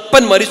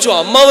 അപ്പൻ മരിച്ചു,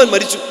 അമ്മാവൻ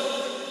മരിച്ചു,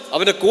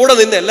 അവൻ്റെ കൂടെ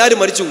നിന്ന് എല്ലാവരും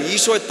മരിച്ചു.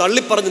 ഈശോയെ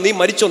തള്ളിപ്പറഞ്ഞ് നീ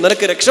മരിച്ചോ,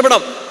 നിനക്ക്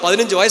രക്ഷപ്പെടാം.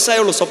 15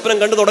 വയസ്സായുള്ളൂ, സ്വപ്നം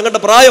കണ്ടു തുടങ്ങേണ്ട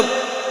പ്രായം.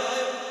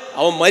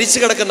 അവൻ മരിച്ചു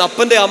കിടക്കുന്ന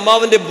അപ്പൻ്റെ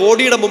അമ്മാവൻ്റെ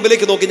ബോഡിയുടെ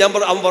മുമ്പിലേക്ക് നോക്കി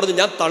അവൻ പറഞ്ഞു,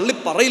 ഞാൻ തള്ളി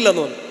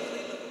പറയില്ലെന്ന് പറഞ്ഞു.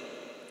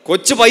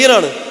 കൊച്ചു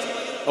പയ്യനാണ്.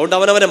 അതുകൊണ്ട്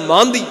അവനെ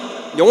മാന്തി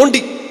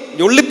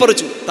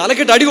ഞൊള്ളിപ്പറിച്ചു,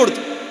 തലക്കെട്ട് അടി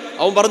കൊടുത്തു.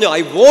 അവൻ പറഞ്ഞു,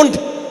 ഐ വോണ്ട്,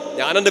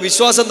 ഞാൻ എൻ്റെ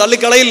വിശ്വാസം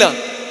തള്ളിക്കളയില്ല.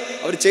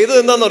 അവർ ചെയ്തത്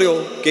എന്താണെന്നറിയോ?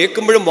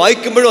 കേൾക്കുമ്പോഴും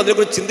വായിക്കുമ്പോഴും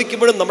അതിനെക്കുറിച്ച്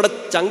ചിന്തിക്കുമ്പോഴും നമ്മുടെ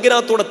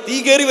ചങ്കിനകത്തൂടെ തീ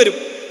കയറി വരും,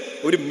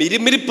 ഒരു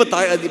മിരിമിരിപ്പ്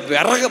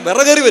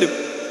വിറകേറി വരും.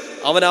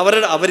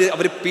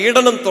 അവർ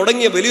പീഡനം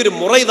തുടങ്ങിയ വലിയൊരു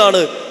മുറ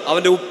ഇതാണ്.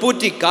 അവൻ്റെ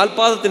ഉപ്പൂറ്റി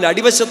കാൽപാദത്തിൻ്റെ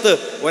അടിവശത്ത്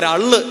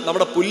ഒരള്ള്,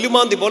 നമ്മുടെ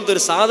പുല്ലുമാന്തി പോലത്തെ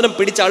ഒരു സാധനം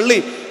പിടിച്ചള്ളി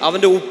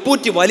അവൻ്റെ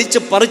ഉപ്പൂറ്റി വലിച്ച്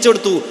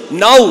പറിച്ചെടുത്തു.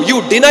 നൗ യു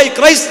ഡിനൈ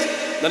ക്രൈസ്റ്റ്,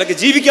 നിനക്ക്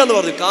ജീവിക്കാന്ന്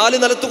പറഞ്ഞു. കാല്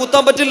നിലത്ത്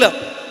കുത്താൻ പറ്റില്ല.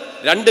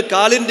 2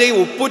 കാലിൻ്റെയും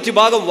ഉപ്പൂറ്റി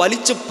ഭാഗം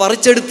വലിച്ച്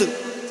പറിച്ചെടുത്ത്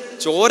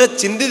ചോര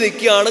ചിന്തി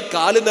നിൽക്കുകയാണ്.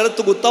 കാല്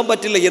നിലത്ത് കുത്താൻ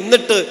പറ്റില്ല.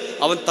 എന്നിട്ട്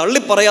അവൻ തള്ളി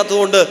പറയാത്തത്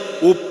കൊണ്ട്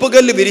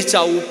ഉപ്പുകല്ല് വിരിച്ച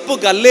ഉപ്പ്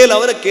കല്ലേൽ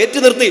അവനെ കയറ്റി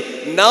നിർത്തി.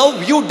 Now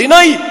you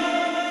deny.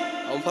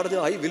 അവൻ പറഞ്ഞു,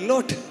 ഐ വിൽ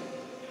നോട്ട്,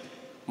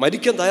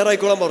 മരിക്കാൻ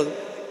തയ്യാറായിക്കോളാൻ പറഞ്ഞു.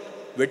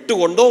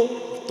 വെട്ടുകൊണ്ടോ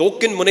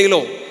തോക്കിൻ മുനയിലോ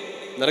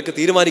നിനക്ക്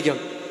തീരുമാനിക്കാം.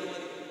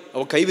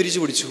 അവൻ കൈ വിരിച്ചു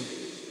പിടിച്ചു,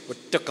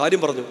 ഒറ്റ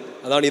കാര്യം പറഞ്ഞു.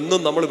 അതാണ്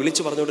ഇന്നും നമ്മൾ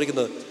വിളിച്ചു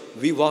പറഞ്ഞുകൊണ്ടിരിക്കുന്നത്,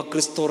 വിവാ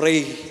ക്രിസ്തു റേ,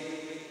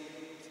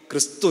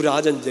 ക്രിസ്തു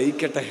രാജൻ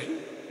ജയിക്കട്ടെ.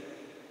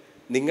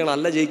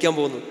 നിങ്ങളല്ല ജയിക്കാൻ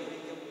പോകുന്നു.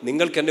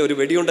 നിങ്ങൾക്ക് എന്നെ ഒരു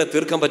വെടിയുണ്ടെ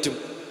തീർക്കാൻ പറ്റും.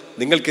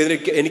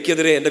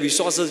 എനിക്കെതിരെ എൻ്റെ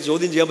വിശ്വാസത്തെ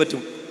ചോദ്യം ചെയ്യാൻ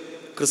പറ്റും.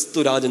 ക്രിസ്തു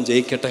രാജൻ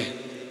ജയിക്കട്ടെ.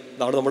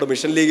 അതാണ് നമ്മുടെ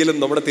മിഷൻ ലീഗിലും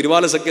നമ്മുടെ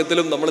തിരുവാല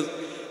സഖ്യത്തിലും നമ്മൾ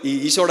ഈ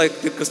ഈശോയുടെ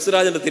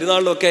ക്രിസ്തുരാജൻ്റെ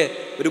തിരുനാളിലൊക്കെ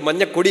ഒരു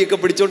മഞ്ഞക്കൊടിയൊക്കെ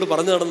പിടിച്ചുകൊണ്ട്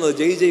പറഞ്ഞു നടന്നത്,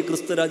 ജയ് ജയ്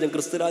ക്രിസ്തുരാജൻ,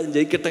 ക്രിസ്തുരാജൻ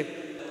ജയിക്കട്ടെ.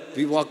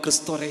 വിവാ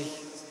ക്രിസ്തുരേ.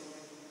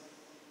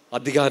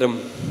 അധികാരം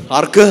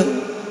ആർക്ക്?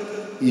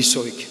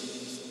 ഈശോയ്ക്ക്.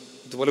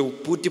 ഇതുപോലെ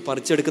ഉപ്പൂറ്റി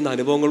പറിച്ചെടുക്കുന്ന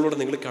അനുഭവങ്ങളിലൂടെ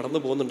നിങ്ങൾ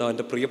കടന്നു പോകുന്നുണ്ടാവും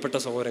എൻ്റെ പ്രിയപ്പെട്ട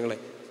സഹോദരങ്ങളെ.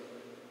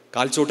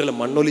 കാൽച്ചോട്ടിൽ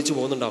മണ്ണൊലിച്ചു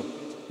പോകുന്നുണ്ടാവും.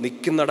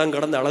 നിൽക്കുന്നിടം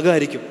കടന്ന്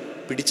അളകായിരിക്കും,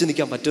 പിടിച്ചു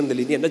നിൽക്കാൻ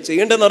പറ്റുന്നില്ല. ഇനി എന്നെ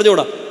ചെയ്യേണ്ടതെന്ന്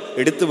അറിഞ്ഞൂടാ.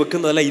 എടുത്തു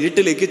വെക്കുന്നതല്ല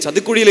ഇരുട്ടിലേക്ക്,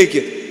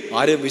 ചതിക്കുഴിയിലേക്ക്.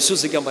 ആരെയും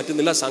വിശ്വസിക്കാൻ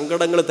പറ്റുന്നില്ല.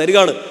 സങ്കടങ്ങൾ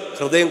തരികയാണ്.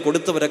 ഹൃദയം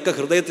കൊടുത്തവരൊക്കെ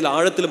ഹൃദയത്തിൽ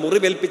ആഴത്തിൽ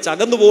മുറിവേൽപ്പിച്ച്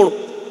അകന്നു പോകണം.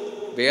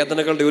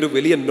 വേദനകളുടെ ഒരു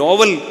വലിയ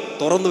നോവൽ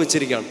തുറന്നു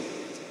വെച്ചിരിക്കുകയാണ്.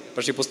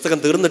 പക്ഷേ ഈ പുസ്തകം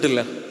തീർന്നിട്ടില്ല.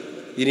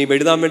 ഇനിയും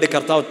എഴുതാൻ വേണ്ടി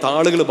കർത്താവ്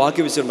താളുകൾ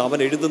ബാക്കി വെച്ചിട്ടുണ്ട്. അവൻ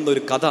എഴുതുന്ന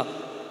ഒരു കഥ,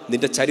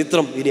 നിന്റെ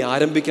ചരിത്രം ഇനി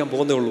ആരംഭിക്കാൻ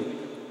പോകുന്നേ ഉള്ളൂ.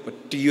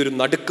 ഒറ്റ ഈ ഒരു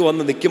നടുക്ക്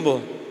വന്ന് നിൽക്കുമ്പോൾ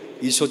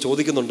ഈശോ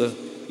ചോദിക്കുന്നുണ്ട്,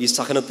 ഈ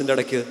സഹനത്തിൻ്റെ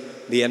ഇടയ്ക്ക്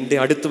നീ എൻ്റെ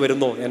അടുത്ത്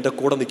വരുന്നോ, എൻ്റെ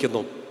കൂടെ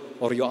നിൽക്കുന്നോ?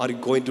 Or you are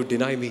going to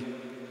deny me?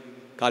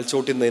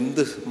 കാൽച്ചോട്ടിൽ നിന്ന്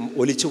എന്ത്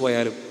ഒലിച്ചു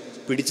പോയാലും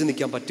പിടിച്ചു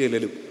നിൽക്കാൻ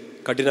പറ്റിയില്ലെങ്കിലും,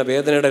 കഠിന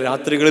വേദനയുടെ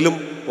രാത്രികളിലും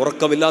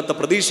ഉറക്കമില്ലാത്ത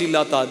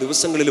പ്രതീക്ഷയില്ലാത്ത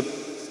ദിവസങ്ങളിലും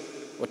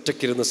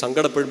ഒറ്റയ്ക്കിരുന്ന്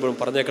സങ്കടപ്പെടുമ്പോഴും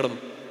പറഞ്ഞേക്കണം,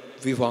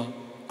 വിവാ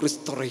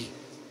ക്രിസ്തുറേ,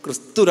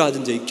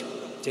 ക്രിസ്തുരാജൻ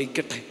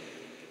ജയിക്കട്ടെ.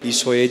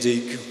 ഈശോയെ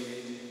ജയിക്കൂ,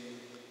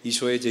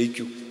 ഈശോയെ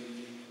ജയിക്കൂ.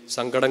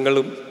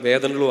 സങ്കടങ്ങളും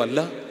വേദനകളും അല്ല.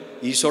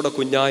 ഈശോയുടെ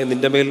കുഞ്ഞായ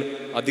നിന്റെ മേൽ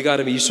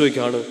അധികാരം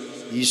ഈശോയ്ക്കാണ്.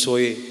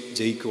 ഈശോയെ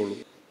ജയിക്കുള്ളൂ.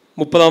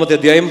 30-ാമത്തെ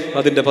അധ്യായം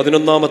അതിൻ്റെ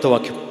 11-ാമത്തെ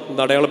വാക്യം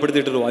ഒന്ന്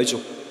അടയാളപ്പെടുത്തിയിട്ട് വായിച്ചു.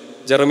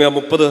 ജെറമ്യാ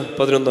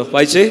 30:11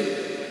 വായിച്ചേ.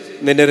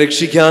 നിന്നെ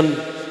രക്ഷിക്കാൻ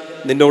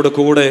നിന്നോട്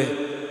കൂടെ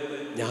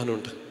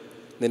ഞാനുണ്ട്.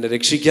 നിന്നെ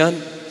രക്ഷിക്കാൻ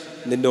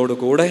നിന്നോട്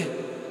കൂടെ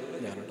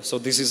ഞാനുണ്ട്. So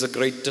this is A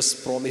greatest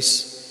promise.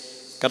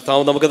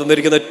 കർത്താവ് നമുക്ക്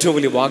തന്നിരിക്കുന്ന ഏറ്റവും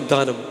വലിയ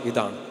വാഗ്ദാനം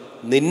ഇതാണ്.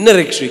 നിന്നെ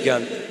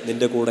രക്ഷിക്കാൻ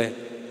നിന്റെ കൂടെ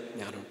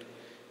ഞാനുണ്ട്.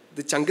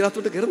 ഇത്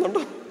ചങ്കിനകത്തോട്ട്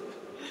കയറുന്നുണ്ടോ?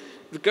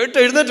 ഇത് കേട്ട്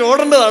എഴുന്നേറ്റ്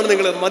ഓടേണ്ടതാണ്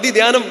നിങ്ങൾ. മതി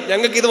ധ്യാനം,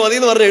 ഞങ്ങൾക്ക് ഇത് മതി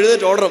എന്ന് പറഞ്ഞ്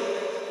എഴുന്നേറ്റ് ഓടണം.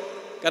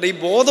 കാരണം ഈ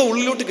ബോധം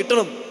ഉള്ളിലോട്ട്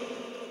കിട്ടണം.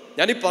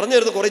 ഞാനീ പറഞ്ഞു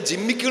തരുന്നത് കുറേ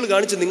ജിമ്മിക്കുകൾ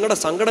കാണിച്ച് നിങ്ങളുടെ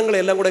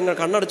സങ്കടങ്ങളെല്ലാം കൂടെ ഇങ്ങനെ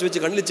കണ്ണടച്ച് വെച്ച്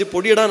കണ്ണിലിച്ച്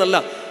പൊടിയിടാനല്ല.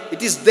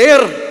 It is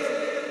there.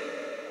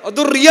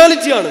 അതൊരു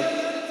റിയാലിറ്റിയാണ്.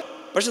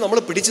 പക്ഷെ നമ്മൾ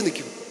പിടിച്ചു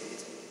നിൽക്കും.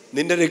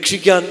 നിന്നെ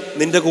രക്ഷിക്കാൻ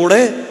നിന്റെ കൂടെ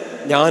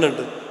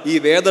ഞാനുണ്ട്. ഈ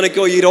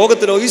വേദനയ്ക്കോ ഈ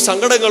രോഗത്തിനോ ഈ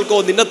സങ്കടങ്ങൾക്കോ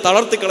നിന്നെ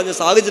തളർത്തിക്കളഞ്ഞ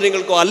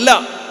സാഹചര്യങ്ങൾക്കോ അല്ല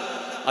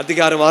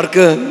അധികാരം.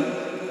 ആർക്ക്?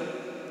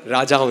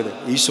 രാജാവിന്,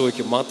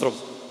 ഈശോയ്ക്ക് മാത്രം.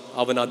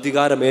 അവൻ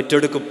അധികാരം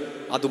ഏറ്റെടുക്കും.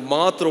 അത്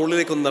മാത്രം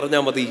ഉള്ളിലേക്കൊന്ന്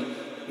നിറഞ്ഞാൽ മതി.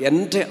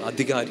 എൻ്റെ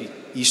അധികാരി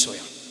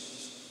ഈശോയാണ്.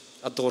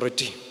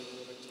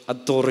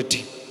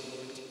 അതോറിറ്റി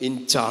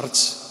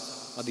ഇൻചാർജ്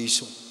അത്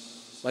ഈശോ.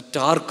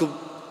 മറ്റാർക്കും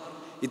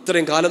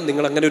ഇത്രയും കാലം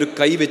നിങ്ങൾ അങ്ങനെ ഒരു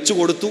കൈ വെച്ചു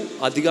കൊടുത്തു,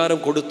 അധികാരം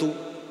കൊടുത്തു,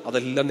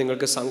 അതെല്ലാം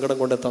നിങ്ങൾക്ക് സങ്കടം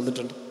കൊണ്ട്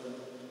തന്നിട്ടുണ്ട്.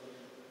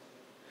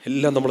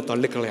 എല്ലാം നമ്മൾ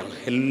തള്ളിക്കളയാണ്.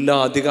 എല്ലാ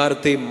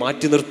അധികാരത്തെയും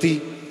മാറ്റി നിർത്തി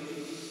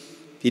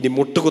ഇനി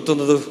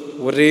മുട്ടുകുത്തുന്നത്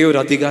ഒരേ ഒരു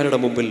അധികാരിയുടെ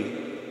മുമ്പിൽ.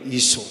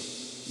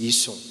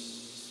 ഈശോ.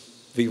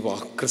 വിവാ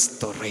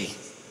ക്രിസ്തു റേ.